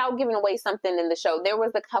 And without giving away something in the show, there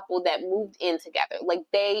was a couple that moved in together. Like,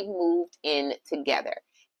 they moved in together.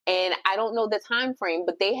 And I don't know the time frame,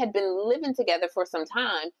 but they had been living together for some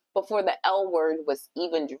time before the L word was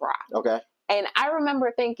even dropped. Okay. And I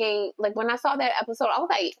remember thinking, like, when I saw that episode, I was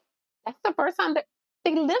like, that's the first time that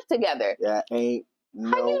they lived together. Yeah, ain't no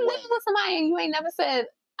How you way. live with somebody and you ain't never said,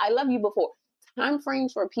 I love you before? Time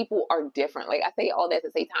frames for people are different. Like, I say all that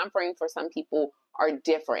to say time frames for some people are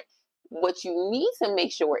different. What you need to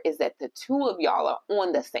make sure is that the two of y'all are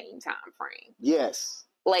on the same time frame. Yes.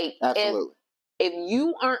 Like, absolutely. If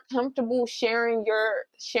you aren't comfortable sharing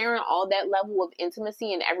all that level of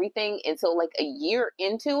intimacy and everything until like a year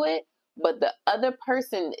into it, but the other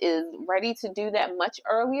person is ready to do that much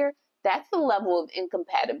earlier, that's the level of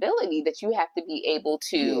incompatibility that you have to be able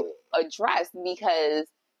to address, because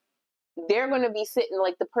they're going to be sitting,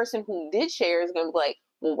 like, the person who did share is going to be like,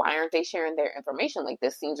 well, why aren't they sharing their information? Like,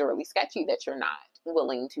 this seems really sketchy that you're not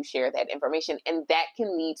willing to share that information. And that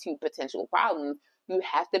can lead to potential problems. You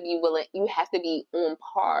have to be willing, you have to be on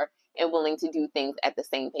par and willing to do things at the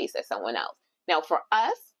same pace as someone else. Now, for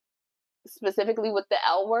us, specifically with the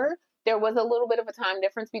L word, there was a little bit of a time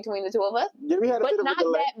difference between the two of us, Yeah, we had a but bit of a not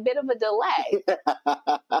delay. that bit of a delay.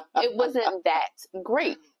 It wasn't that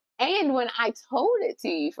great. And when I told it to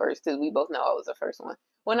you first, because we both know I was the first one,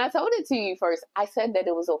 when I told it to you first, I said that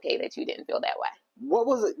it was okay that you didn't feel that way. What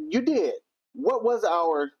was it? You did. What was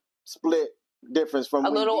our split difference from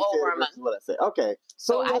A when little you said over it a month. versus what I said? Okay.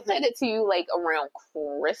 So it I wasn't- said it to you like around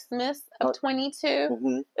Christmas of 22.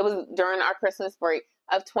 Mhm. It was during our Christmas break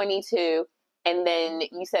of 22. And then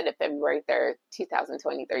you said it February 3rd,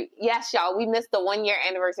 2023. Yes, y'all, we missed the 1 year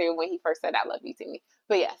anniversary when he first said I love you to me.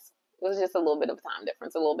 But yes, it was just a little bit of a time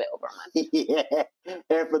difference, a little bit over a month. Yeah.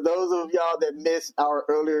 And for those of y'all that missed our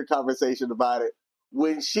earlier conversation about it,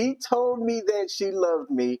 when she told me that she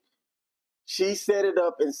loved me, she set it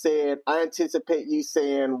up and said, I anticipate you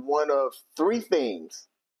saying one of three things.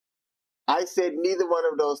 I said neither one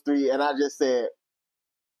of those three, and I just said,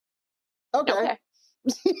 okay.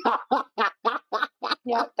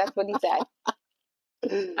 Yep, that's what he said.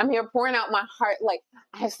 I'm here pouring out my heart. Like,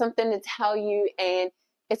 I have something to tell you, and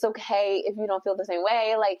it's okay if you don't feel the same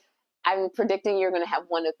way. Like, I'm predicting you're going to have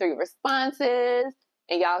 1 of 3 responses.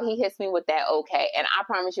 And y'all, he hits me with that okay. And I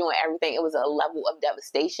promise you on everything, it was a level of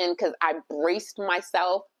devastation because I braced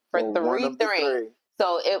myself for Well, one of the 3.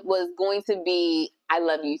 So it was going to be, I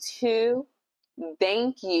love you too,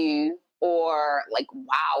 thank you, or like,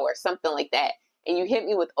 wow, or something like that. And you hit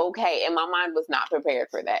me with okay, and my mind was not prepared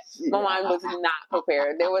for that. My mind was not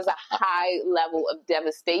prepared. There was a high level of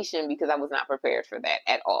devastation because I was not prepared for that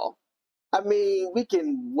at all. I mean, we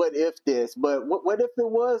can what if this, but what if it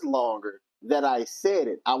was longer that I said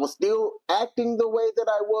it? I was still acting the way that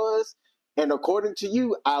I was, and according to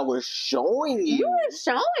you, I was showing you. You were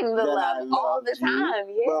showing the that I love all loved the you, time,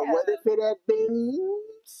 yeah. But what if it had been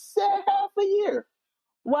half a year?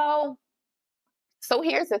 Well, so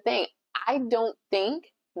here's the thing. I don't think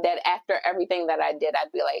that after everything that I did,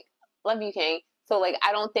 I'd be like, love you, King. So, like,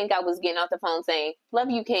 I don't think I was getting off the phone saying,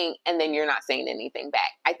 love you, King, and then you're not saying anything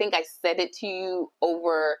back. I think I said it to you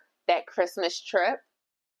over that Christmas trip,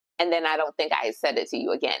 and then I don't think I said it to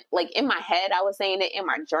you again. Like, in my head, I was saying it. In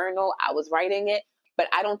my journal, I was writing it, but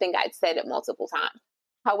I don't think I'd said it multiple times.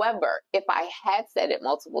 However, if I had said it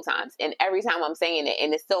multiple times, and every time I'm saying it,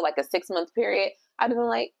 and it's still like a 6-month period, I'd have been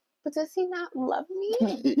like, but does he not love me?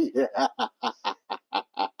 Yeah.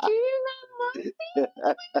 Do you not love me?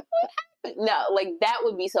 What happened? No, like that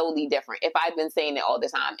would be totally different if I'd been saying it all the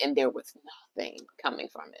time and there was nothing coming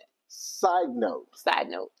from it. Side note,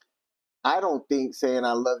 I don't think saying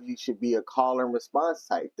I love you should be a call and response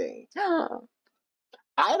type thing.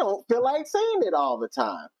 I don't feel like saying it all the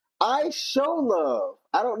time. I show love.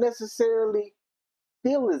 I don't necessarily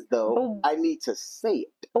feel as though I need to say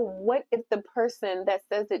it. But what if the person that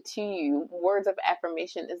says it to you, words of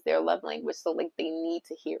affirmation is their love language, so like they need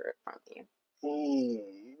to hear it from you?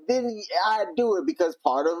 Then I do it because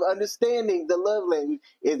part of understanding the love language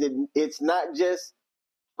is it's not just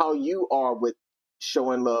how you are with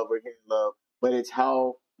showing love or hearing love, but it's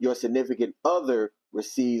how your significant other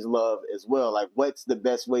receives love as well. Like, what's the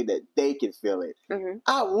best way that they can feel it?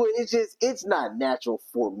 It's not natural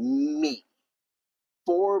for me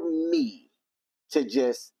to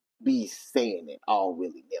just be saying it all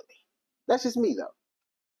willy-nilly. That's just me, though.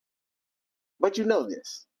 But you know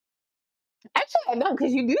this. Actually, I don't,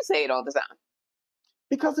 because you do say it all the time.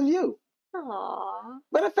 Because of you. Aww.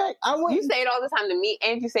 But in fact, you say it all the time to me,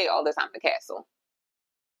 and you say it all the time to Castle.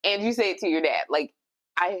 And you say it to your dad. Like,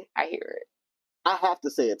 I hear it. I have to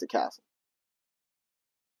say it to Castle.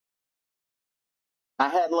 I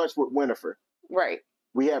had lunch with Winifred. Right.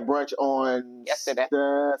 We had brunch on yesterday,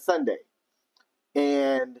 Sunday.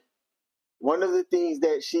 And one of the things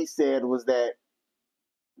that she said was that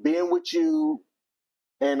being with you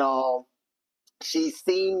and all, she's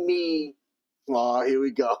seen me. Oh, here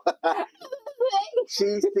we go.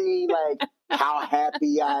 She's seen like how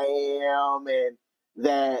happy I am and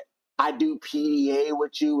that I do PDA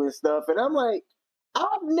with you and stuff. And I'm like,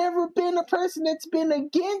 I've never been a person that's been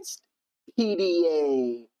against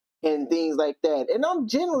PDA and things like that. And I'm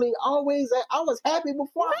generally always, I was happy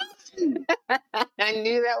before I met you. I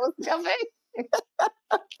knew that was coming.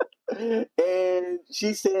 And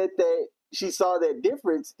she said that she saw that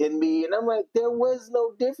difference in me. And I'm like, there was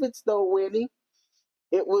no difference though, Winnie.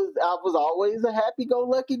 I was always a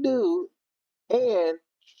happy-go-lucky dude. And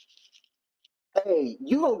hey,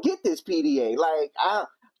 you don't get this PDA. Like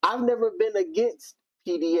I've never been against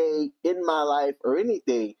PDA in my life or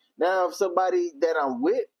anything. Now, if somebody that I'm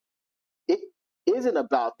with, it isn't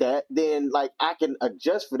about that, then like I can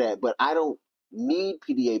adjust for that. But I don't need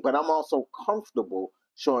PDA. But I'm also comfortable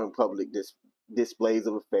showing public displays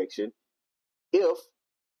of affection if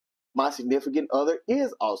my significant other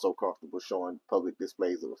is also comfortable showing public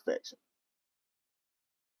displays of affection.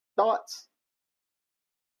 Thoughts?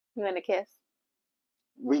 You want a kiss?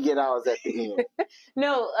 We get ours at the end.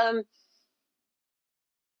 No,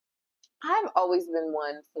 I've always been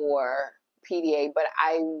one for PDA, but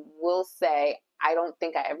I will say I don't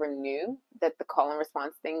think I ever knew that the call and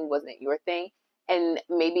response thing wasn't your thing. And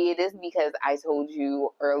maybe it is because I told you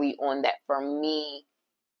early on that for me,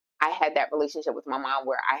 I had that relationship with my mom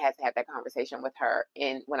where I had to have that conversation with her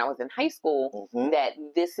when I was in high school, that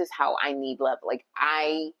this is how I need love. Like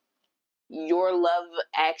your love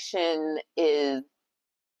action is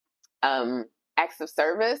acts of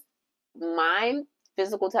service. Mine,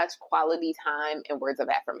 physical touch, quality time, and words of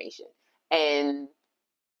affirmation. And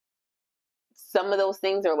some of those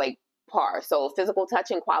things are like par. So physical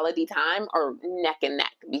touch and quality time are neck and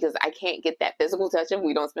neck because I can't get that physical touch if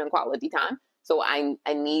we don't spend quality time. So I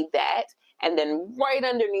need that. And then right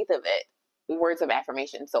underneath of it, words of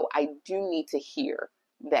affirmation. So I do need to hear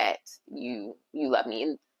that you love me.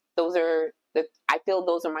 And those are I feel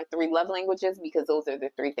those are my 3 love languages because those are the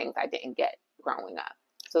 3 things I didn't get growing up.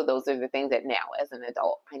 So those are the things that now as an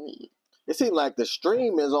adult I need. It seems like the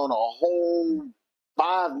stream is on a whole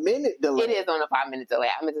 5-minute delay. It is on a 5-minute delay.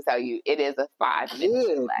 I meant to tell you, it is a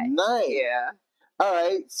 5-minute delay. Nice. Yeah. All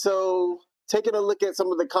right. So taking a look at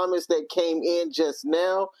some of the comments that came in just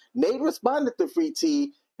now, Nate responded to Free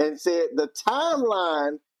T and said the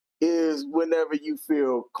timeline is whenever you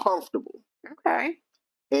feel comfortable. Okay.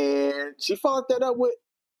 And she followed that up with,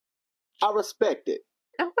 I respect it.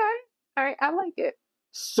 Okay. All right. I like it.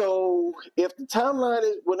 So if the timeline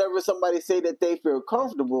is whenever somebody say that they feel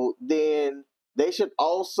comfortable, then they should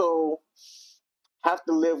also have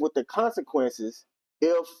to live with the consequences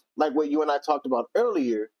if, like what you and I talked about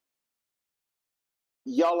earlier,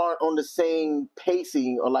 y'all aren't on the same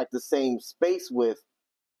pacing or like the same space with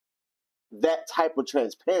that type of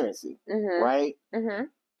transparency, right? Mm-hmm.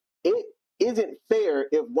 It isn't fair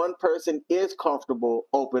if one person is comfortable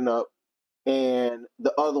open up and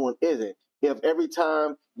the other one isn't. If every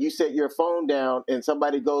time you set your phone down and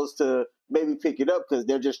somebody goes to maybe pick it up because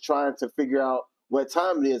they're just trying to figure out what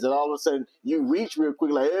time it is, and all of a sudden you reach real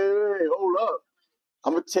quick like, hey, hold up.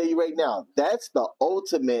 I'm going to tell you right now, that's the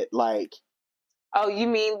ultimate, like... Oh, you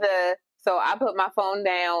mean so I put my phone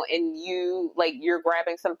down and you're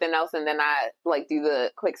grabbing something else and then I do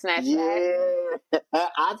the quick snatch. Yeah.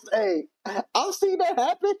 I've seen that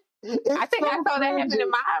happen. I think I saw that happen in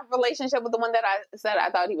my relationship with the one that I said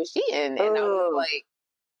I thought he was cheating. And I was like...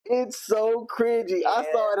 It's so cringy. Yeah. I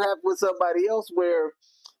saw it happen with somebody else where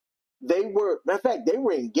matter of fact, they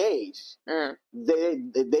were engaged.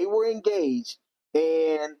 They were engaged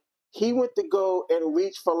and he went to go and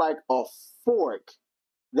reach for like a fork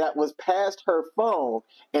that was past her phone,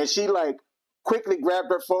 and she like quickly grabbed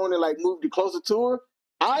her phone and like moved it closer to her.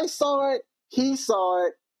 I saw it, he saw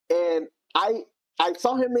it, and I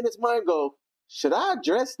saw him in his mind go, should I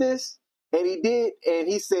address this? And he did, and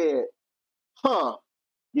he said,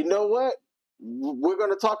 you know what? We're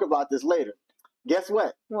going to talk about this later. Guess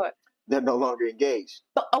what? What? They're no longer engaged.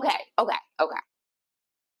 Okay.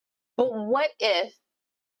 But what if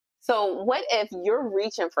you're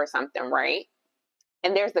reaching for something, right?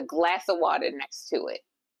 And there's a glass of water next to it.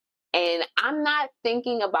 And I'm not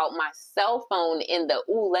thinking about my cell phone in the,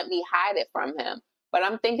 let me hide it from him. But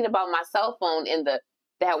I'm thinking about my cell phone in the,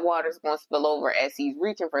 that water's going to spill over as he's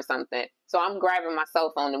reaching for something. So I'm grabbing my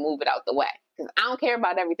cell phone to move it out the way. Because I don't care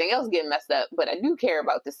about everything else getting messed up, but I do care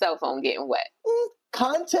about the cell phone getting wet.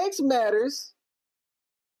 Context matters.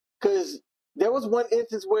 Because there was one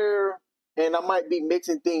instance where, and I might be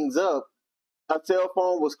mixing things up, a cell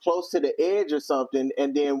phone was close to the edge or something,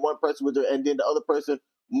 and then one person was, and then the other person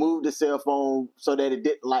moved the cell phone so that it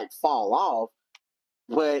didn't like fall off.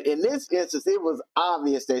 But in this instance, it was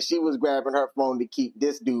obvious that she was grabbing her phone to keep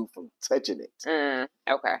this dude from touching it.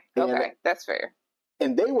 Okay, that's fair.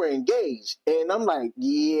 And they were engaged, and I'm like,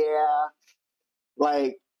 yeah,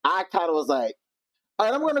 like I kind of was like, all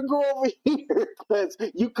right, I'm gonna go over here because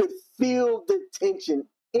you could feel the tension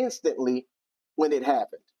instantly when it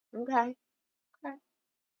happened. Okay.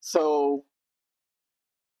 So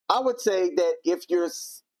I would say that if you're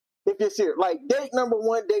serious, like date number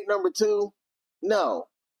 1, date number 2, no,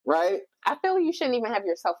 right? I feel you shouldn't even have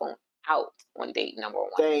your cell phone out on date number 1.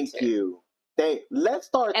 Thank you. Let's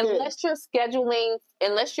start there. Unless you're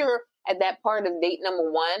at that part of date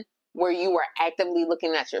number 1 where you are actively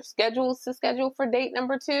looking at your schedules to schedule for date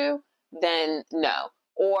number 2, then no.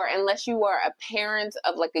 Or unless you are a parent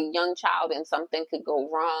of like a young child and something could go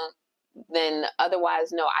wrong, then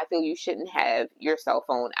otherwise, no, I feel you shouldn't have your cell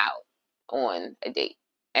phone out on a date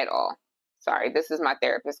at all. Sorry, this is my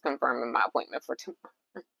therapist confirming my appointment for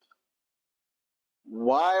tomorrow.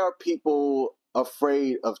 Why are people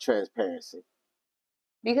afraid of transparency?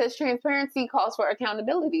 Because transparency calls for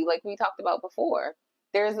accountability, like we talked about before.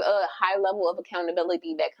 There's a high level of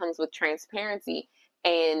accountability that comes with transparency.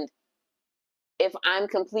 And if I'm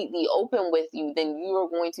completely open with you, then you are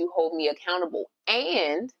going to hold me accountable.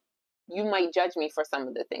 And you might judge me for some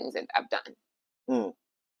of the things that I've done.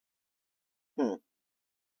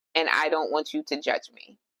 And I don't want you to judge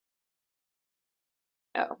me.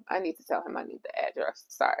 Oh, I need to tell him I need the address.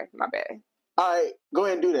 Sorry, my bad. All right, go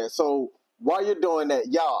ahead and do that. So while you're doing that,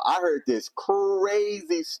 y'all, I heard this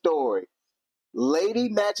crazy story. Lady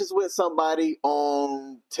matches with somebody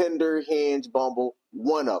on Tinder, Hinge, Bumble,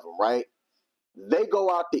 one of them, right? They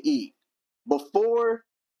go out to eat. Before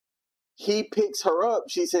he picks her up,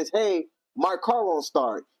 she says, hey, my car won't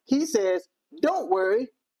start. He says, don't worry,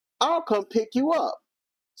 I'll come pick you up.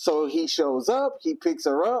 So he shows up, he picks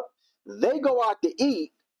her up, they go out to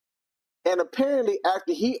eat, and apparently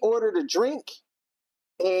after he ordered a drink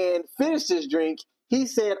and finished his drink, he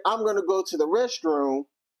said, I'm going to go to the restroom,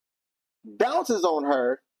 bounces on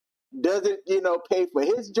her, doesn't, pay for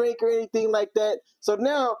his drink or anything like that. So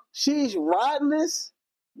now she's rideless,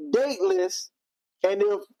 dateless, and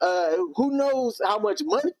if who knows how much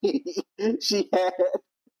money she had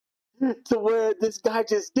to where this guy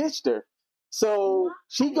just ditched her. So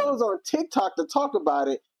she goes on TikTok to talk about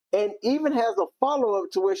it and even has a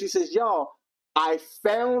follow-up to where she says, y'all, I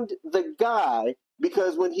found the guy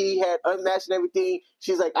because when he had unmatched and everything,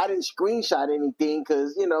 she's like, I didn't screenshot anything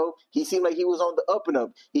because, he seemed like he was on the up and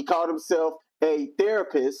up. He called himself a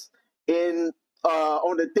therapist on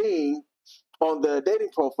the thing, on the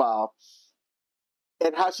dating profile.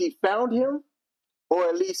 And how she found him, or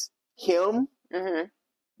at least him, the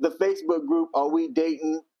Facebook group, Are We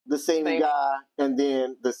Dating the Same Guy? And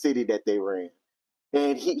then the city that they were in.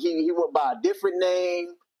 And he went by a different name.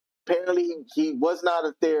 Apparently, he was not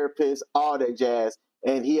a therapist, all that jazz.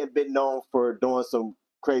 And he had been known for doing some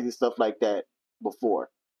crazy stuff like that before.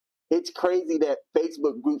 It's crazy that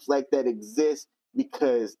Facebook groups like that exist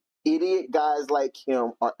because idiot guys like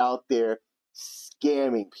him are out there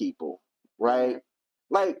scamming people, right?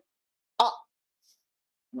 Like,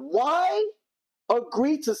 why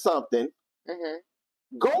agree to something,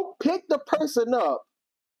 go pick the person up,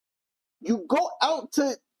 you go out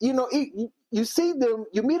to, you see them,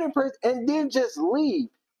 you meet in person, and then just leave.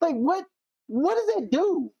 Like, what does that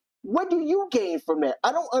do? What do you gain from that?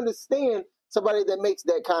 I don't understand somebody that makes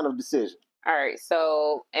that kind of decision. All right,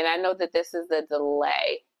 so, and I know that this is the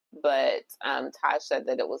delay, but Taj said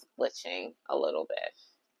that it was glitching a little bit.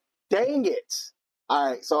 Dang it.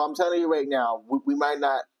 All right, so I'm telling you right now, we might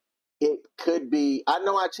not, it could be, I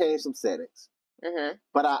know I changed some settings,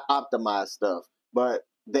 but I optimized stuff, but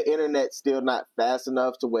the internet's still not fast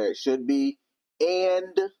enough to where it should be,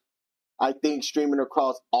 and I think streaming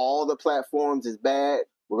across all the platforms is bad.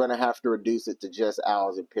 We're going to have to reduce it to just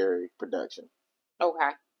Owls and Perry production.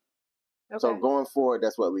 Okay. So going forward,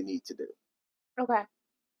 that's what we need to do. Okay.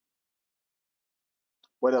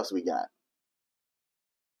 What else we got?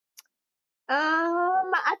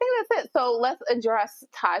 I think that's it. So let's address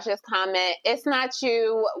Taj's comment. It's not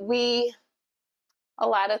you. A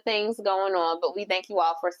lot of things going on, but we thank you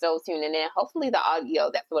all for still tuning in. Hopefully the audio,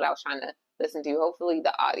 that's what I was trying to listen to. Hopefully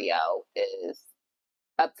the audio is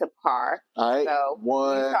up to par. All right. So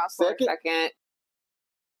one second. For a second.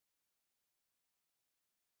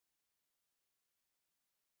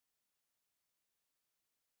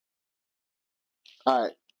 All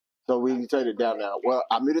right. So we can turn it down now. Well,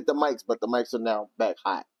 I muted the mics, but the mics are now back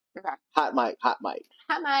hot. Okay. Hot mic. Hot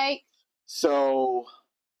mic. So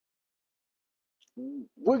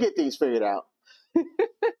we'll get things figured out.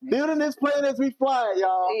 Building this plane as we fly,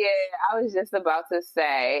 y'all. Yeah, I was just about to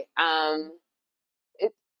say,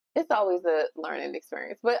 it's always a learning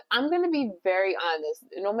experience. But I'm going to be very honest.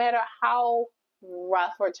 No matter how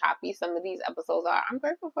rough or choppy some of these episodes are, I'm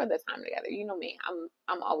grateful for the time together. You know me.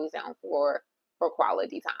 I'm always down for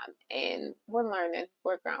quality time, and we're learning,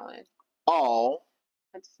 we're growing. Oh,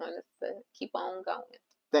 I just want us to keep on going.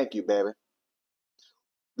 Thank you, baby.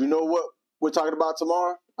 You know what we're talking about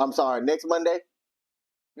tomorrow? I'm sorry, next Monday?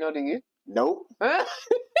 No, do you? Nope.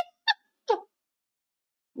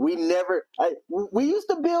 We used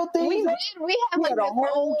to build things. We did. We had a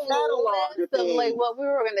whole catalog list of like what we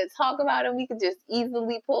were going to talk about, and we could just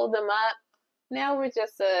easily pull them up. Now we're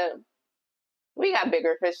just we got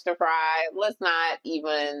bigger fish to fry. Let's not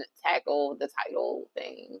even tackle the title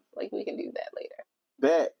thing. Like, we can do that later.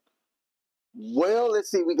 Bet. Well, let's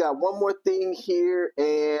see. We got one more thing here,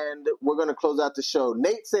 and we're going to close out the show.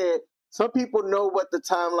 Nate said, some people know what the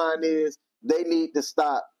timeline is. they need to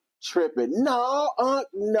stop tripping. No,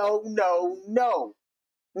 no.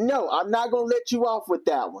 I'm not going to let you off with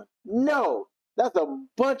that one. No, that's a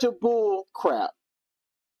bunch of bull crap.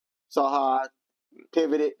 So hard,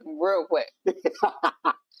 pivoted. Real quick.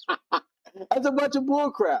 That's a bunch of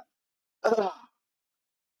bull crap.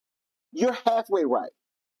 You're halfway right.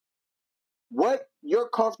 What you're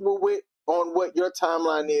comfortable with on what your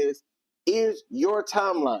timeline is your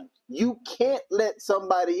timeline. You can't let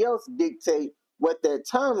somebody else dictate what their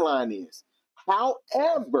timeline is.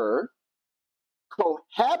 However,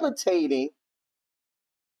 cohabitating,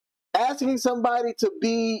 asking somebody to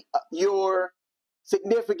be your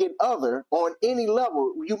significant other on any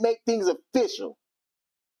level, you make things official.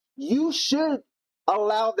 You should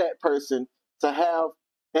allow that person to have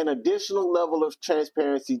an additional level of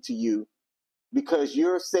transparency to you, because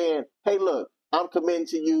you're saying, hey, look, I'm committing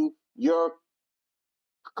to you. You're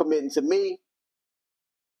committing to me.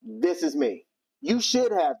 This is me. You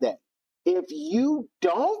should have that. If you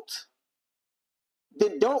don't,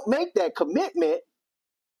 then don't make that commitment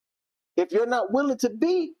if you're not willing to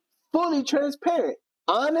be fully transparent,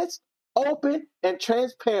 honest, open, and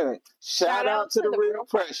transparent. Shout out to the real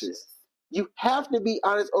precious. You have to be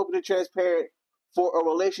honest, open, and transparent for a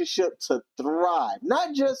relationship to thrive,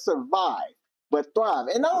 not just survive, but thrive.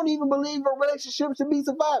 And I don't even believe a relationship should be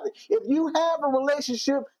surviving. If you have a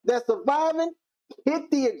relationship that's surviving, hit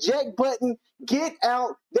the eject button, get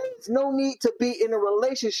out. There's no need to be in a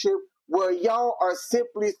relationship where y'all are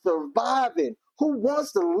simply surviving. Who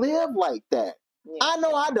wants to live like that? Yeah. I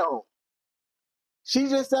know I don't. She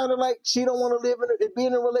just sounded like she don't want to live be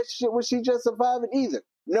in a relationship where she just surviving either.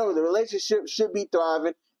 No, the relationship should be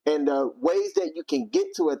thriving, and the ways that you can get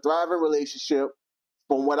to a thriving relationship,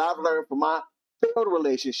 from what I've learned from my failed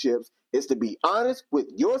relationships, is to be honest with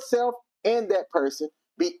yourself and that person,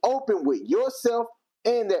 be open with yourself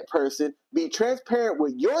and that person, be transparent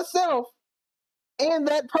with yourself and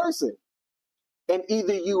that person. And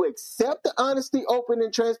either you accept the honesty, open,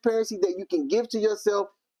 and transparency that you can give to yourself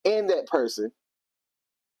and that person.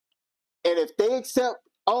 And if they accept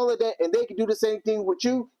all of that and they can do the same thing with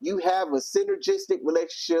you, you have a synergistic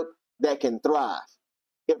relationship that can thrive.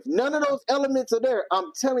 If none of those elements are there,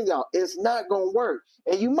 I'm telling y'all, it's not going to work.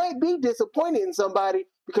 And you might be disappointed in somebody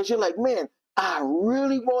because you're like, man, I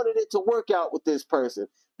really wanted it to work out with this person.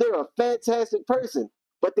 They're a fantastic person,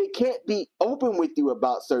 but they can't be open with you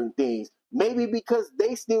about certain things. Maybe because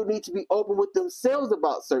they still need to be open with themselves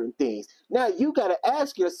about certain things. Now you got to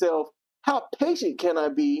ask yourself, how patient can I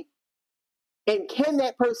be? And can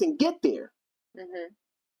that person get there? Mm-hmm.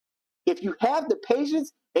 If you have the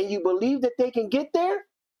patience and you believe that they can get there,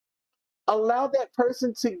 allow that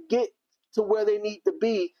person to get to where they need to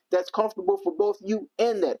be that's comfortable for both you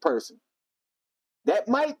and that person. That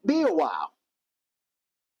might be a while,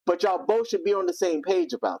 but y'all both should be on the same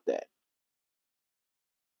page about that.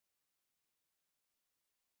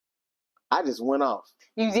 I just went off.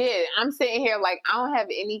 You did. I'm sitting here like I don't have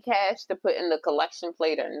any cash to put in the collection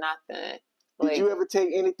plate or nothing. Did you ever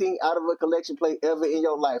take anything out of a collection plate ever in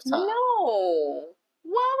your lifetime? No.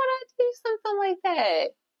 Why would I do something like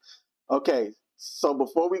that? Okay, so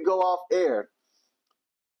before we go off air,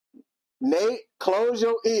 Nate, close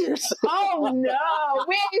your ears. Oh no,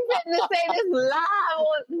 we ain't finna say this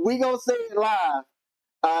live. We gonna say it live.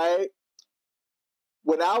 All right.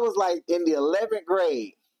 When I was like in the 11th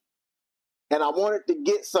grade, and I wanted to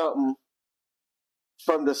get something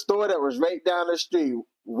from the store that was right down the street,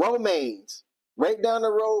 Romaines, right down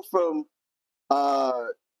the road from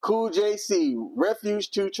Cool JC,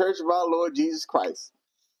 Refuge 2 Church of Our Lord Jesus Christ.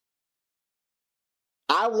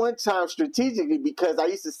 I one time strategically, because I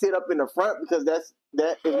used to sit up in the front because that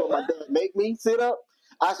is what my dad make me sit up,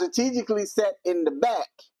 I strategically sat in the back.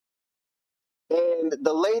 And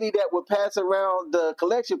the lady that would pass around the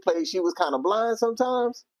collection plate, she was kind of blind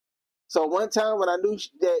sometimes. So one time when I knew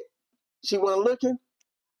that she wasn't looking,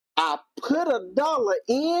 I put $1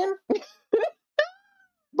 in,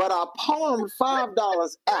 but I palmed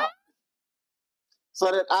 $5 out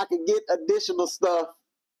so that I could get additional stuff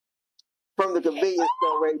from the convenience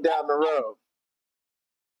store right down the road.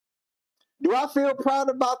 Do I feel proud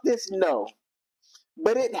about this? No.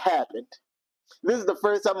 But it happened. This is the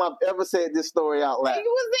first time I've ever said this story out loud. You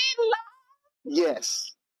was in love?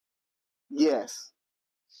 Yes. Yes.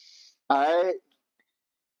 All right?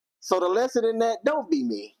 So the lesson in that, don't be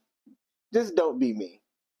me. Just don't be me.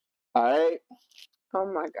 All right? Oh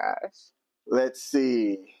my gosh. Let's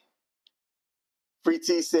see. Free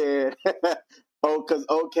T said, oh, because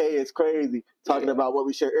okay is crazy. Talking about what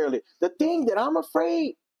we shared earlier. The thing that I'm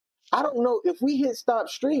afraid, I don't know if we hit stop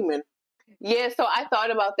streaming, Yeah, so I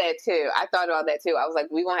thought about that too. I was like,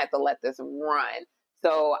 we're gonna have to let this run.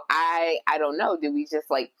 So I don't know. Do we just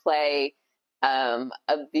like play a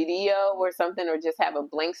video or something, or just have a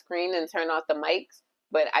blank screen and turn off the mics?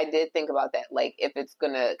 But I did think about that, like if it's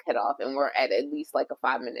gonna cut off and we're at least like a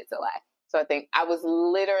 5 minute delay. So I think I was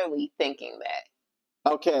literally thinking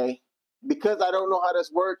that. Okay, because I don't know how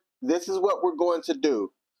this works, this is what we're going to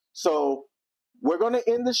do. So we're going to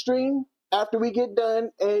end the stream after we get done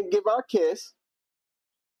and give our kiss.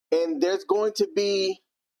 And there's going to be,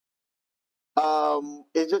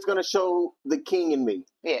 it's just going to show the king and me.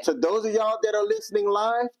 Yeah. So those of y'all that are listening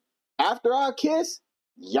live, after our kiss,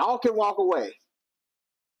 y'all can walk away.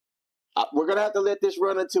 We're going to have to let this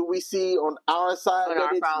run until we see on our side On that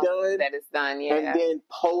our it's phone, done. that it's done, yeah. And then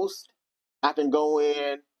post, I can go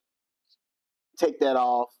in, take that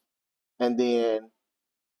off, and then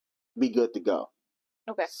be good to go.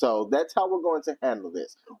 Okay. So that's how we're going to handle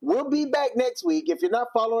this. We'll be back next week. If you're not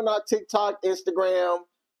following our TikTok, Instagram,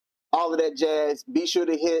 all of that jazz, be sure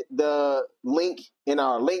to hit the link in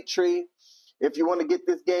our link tree. If you want to get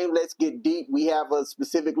this game, Let's Get Deep, we have a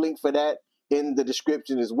specific link for that in the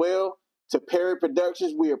description as well. To Perry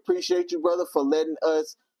Productions, we appreciate you, brother, for letting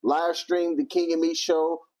us live stream the King and Me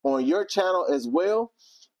show on your channel as well.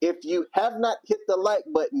 If you have not hit the like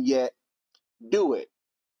button yet, do it.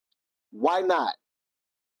 Why not?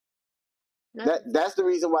 That's the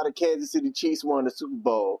reason why the Kansas City Chiefs won the Super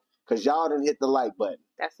Bowl, because y'all didn't hit the like button.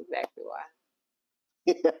 That's exactly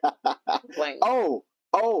why.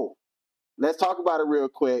 Oh, let's talk about it real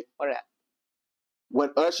quick. What up?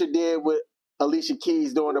 What Usher did with Alicia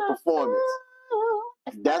Keys during the performance.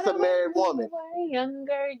 That's a married woman.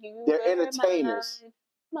 They're entertainers.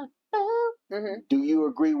 Mm-hmm. Do you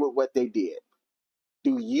agree with what they did?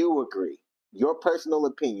 Do you agree? Your personal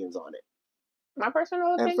opinions on it. My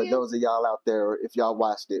personal opinion? And for those of y'all out there, if y'all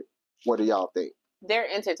watched it, what do y'all think? They're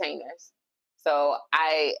entertainers. So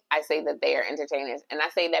I say that they are entertainers. And I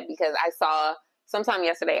say that because sometime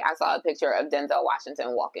yesterday, I saw a picture of Denzel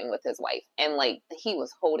Washington walking with his wife. And like, he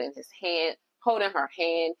was holding her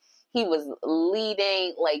hand. He was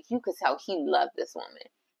leading. Like, you could tell he loved this woman.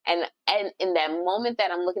 And in that moment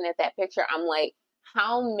that I'm looking at that picture, I'm like,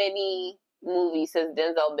 how many movies has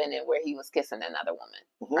Denzel been in where he was kissing another woman?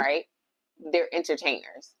 Mm-hmm. Right? They're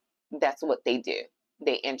entertainers. That's what they do.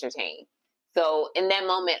 They entertain. So in that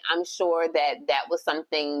moment, I'm sure that was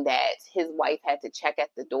something that his wife had to check at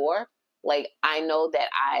the door. Like, I know that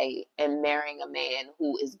I am marrying a man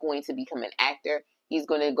who is going to become an actor. He's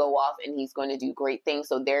going to go off and he's going to do great things.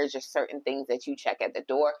 So there's just certain things that you check at the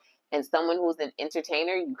door. And someone who's an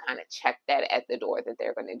entertainer, you kind of check that at the door that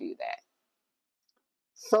they're going to do that.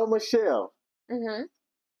 So, Michelle, mm-hmm.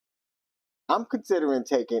 I'm considering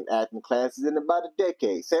taking acting classes in about a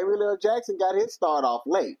decade. Samuel L. Jackson got his start off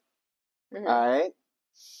late. Mm-hmm. All right.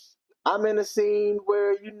 I'm in a scene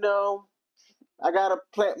where, I got to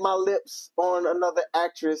plant my lips on another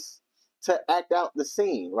actress to act out the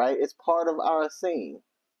scene, right? It's part of our scene.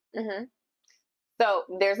 Mm-hmm. So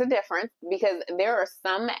there's a difference, because there are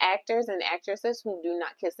some actors and actresses who do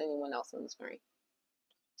not kiss anyone else on the screen.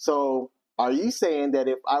 So are you saying that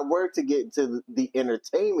if I were to get into the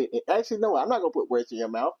entertainment, actually, no, I'm not going to put words in your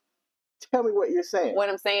mouth. Tell me what you're saying. What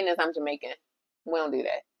I'm saying is I'm Jamaican. We don't do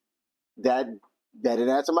that. That didn't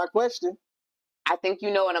answer my question. I think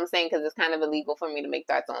you know what I'm saying, because it's kind of illegal for me to make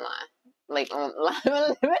threats online. Like,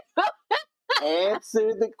 online.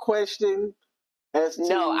 Answer the question.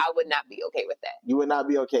 No, I would not be okay with that. You would not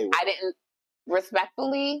be okay with it?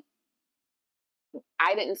 Respectfully,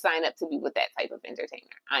 I didn't sign up to be with that type of entertainer.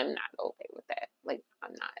 I'm not okay with that. Like,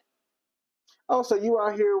 I'm not. Oh, so you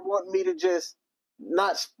out here wanting me to just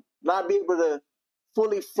not be able to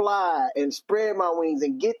fully fly and spread my wings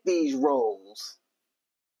and get these roles?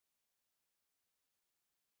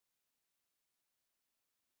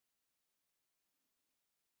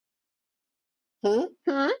 No,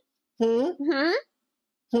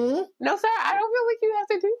 sir, I don't feel like you have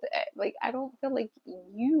to do that. Like, I don't feel like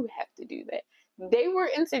you have to do that. They were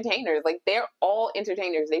entertainers. Like, they're all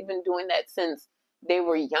entertainers. They've been doing that since they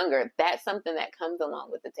were younger. That's something that comes along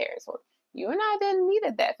with the territory. You and I didn't meet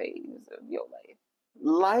at that phase of your life.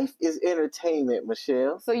 Life is entertainment,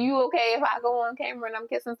 Michelle. So you okay if I go on camera and I'm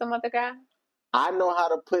kissing some other guy? I know how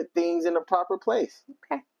to put things in the proper place.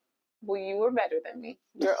 Okay. Well, you were better than me.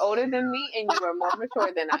 You're older than me, and you are more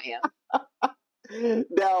mature than I am.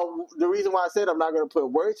 Now, the reason why I said I'm not going to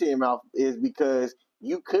put words in your mouth is because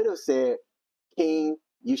you could have said, King,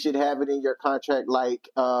 you should have it in your contract. Like,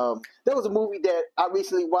 there was a movie that I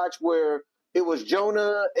recently watched where it was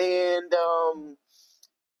Jonah and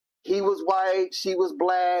he was white, she was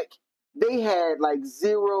black. They had like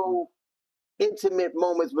zero intimate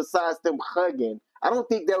moments besides them hugging. I don't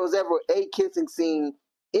think there was ever a kissing scene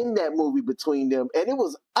in that movie between them. And it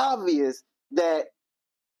was obvious that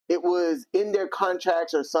it was in their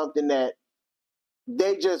contracts or something that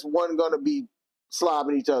they just weren't going to be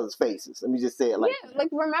slobbing each other's faces. Let me just say it like yeah, like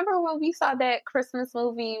remember when we saw that Christmas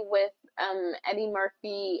movie with Eddie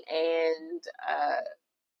Murphy and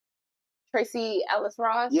Tracy Ellis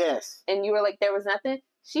Ross? yes. And you were like, there was nothing.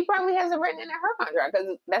 She probably has it written in her contract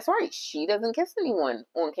because that's right. She doesn't kiss anyone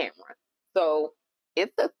on camera. So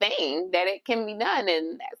it's a thing that it can be done,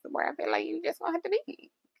 and that's where I feel like you just gonna have to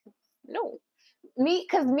be. No,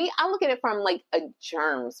 because I look at it from like a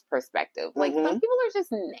germs perspective. Like some people are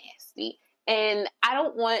just nasty, and I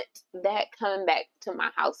don't want that coming back to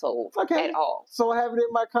my household at all. So I have it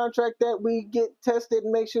in my contract that we get tested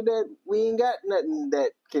and make sure that we ain't got nothing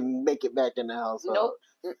that can make it back in the household. Nope.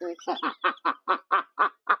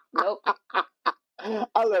 Nope.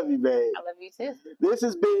 I love you, babe. I love you too. This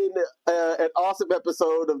has been an awesome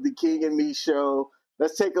episode of the King and Me Show.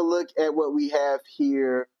 Let's take a look at what we have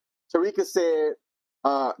here. Tarika said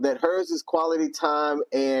that hers is quality time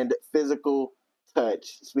and physical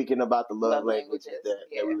touch. Speaking about the love languages that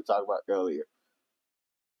we were talking about earlier.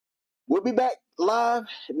 We'll be back live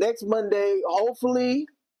next Monday, hopefully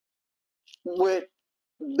with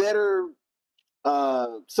better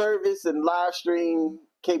service and live stream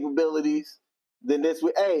capabilities than this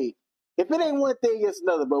week. Hey, if it ain't one thing, it's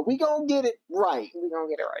another, but we gonna get it right. We gonna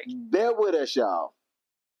get it right. Bear with us, y'all.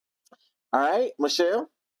 All right, Michelle?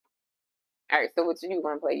 All right, so what you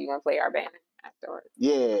gonna play? You gonna play our banner afterwards?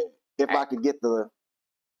 Yeah, if I could get the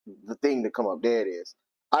thing to come up. There it is.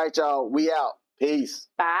 All right, y'all, we out. Peace.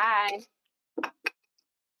 Bye.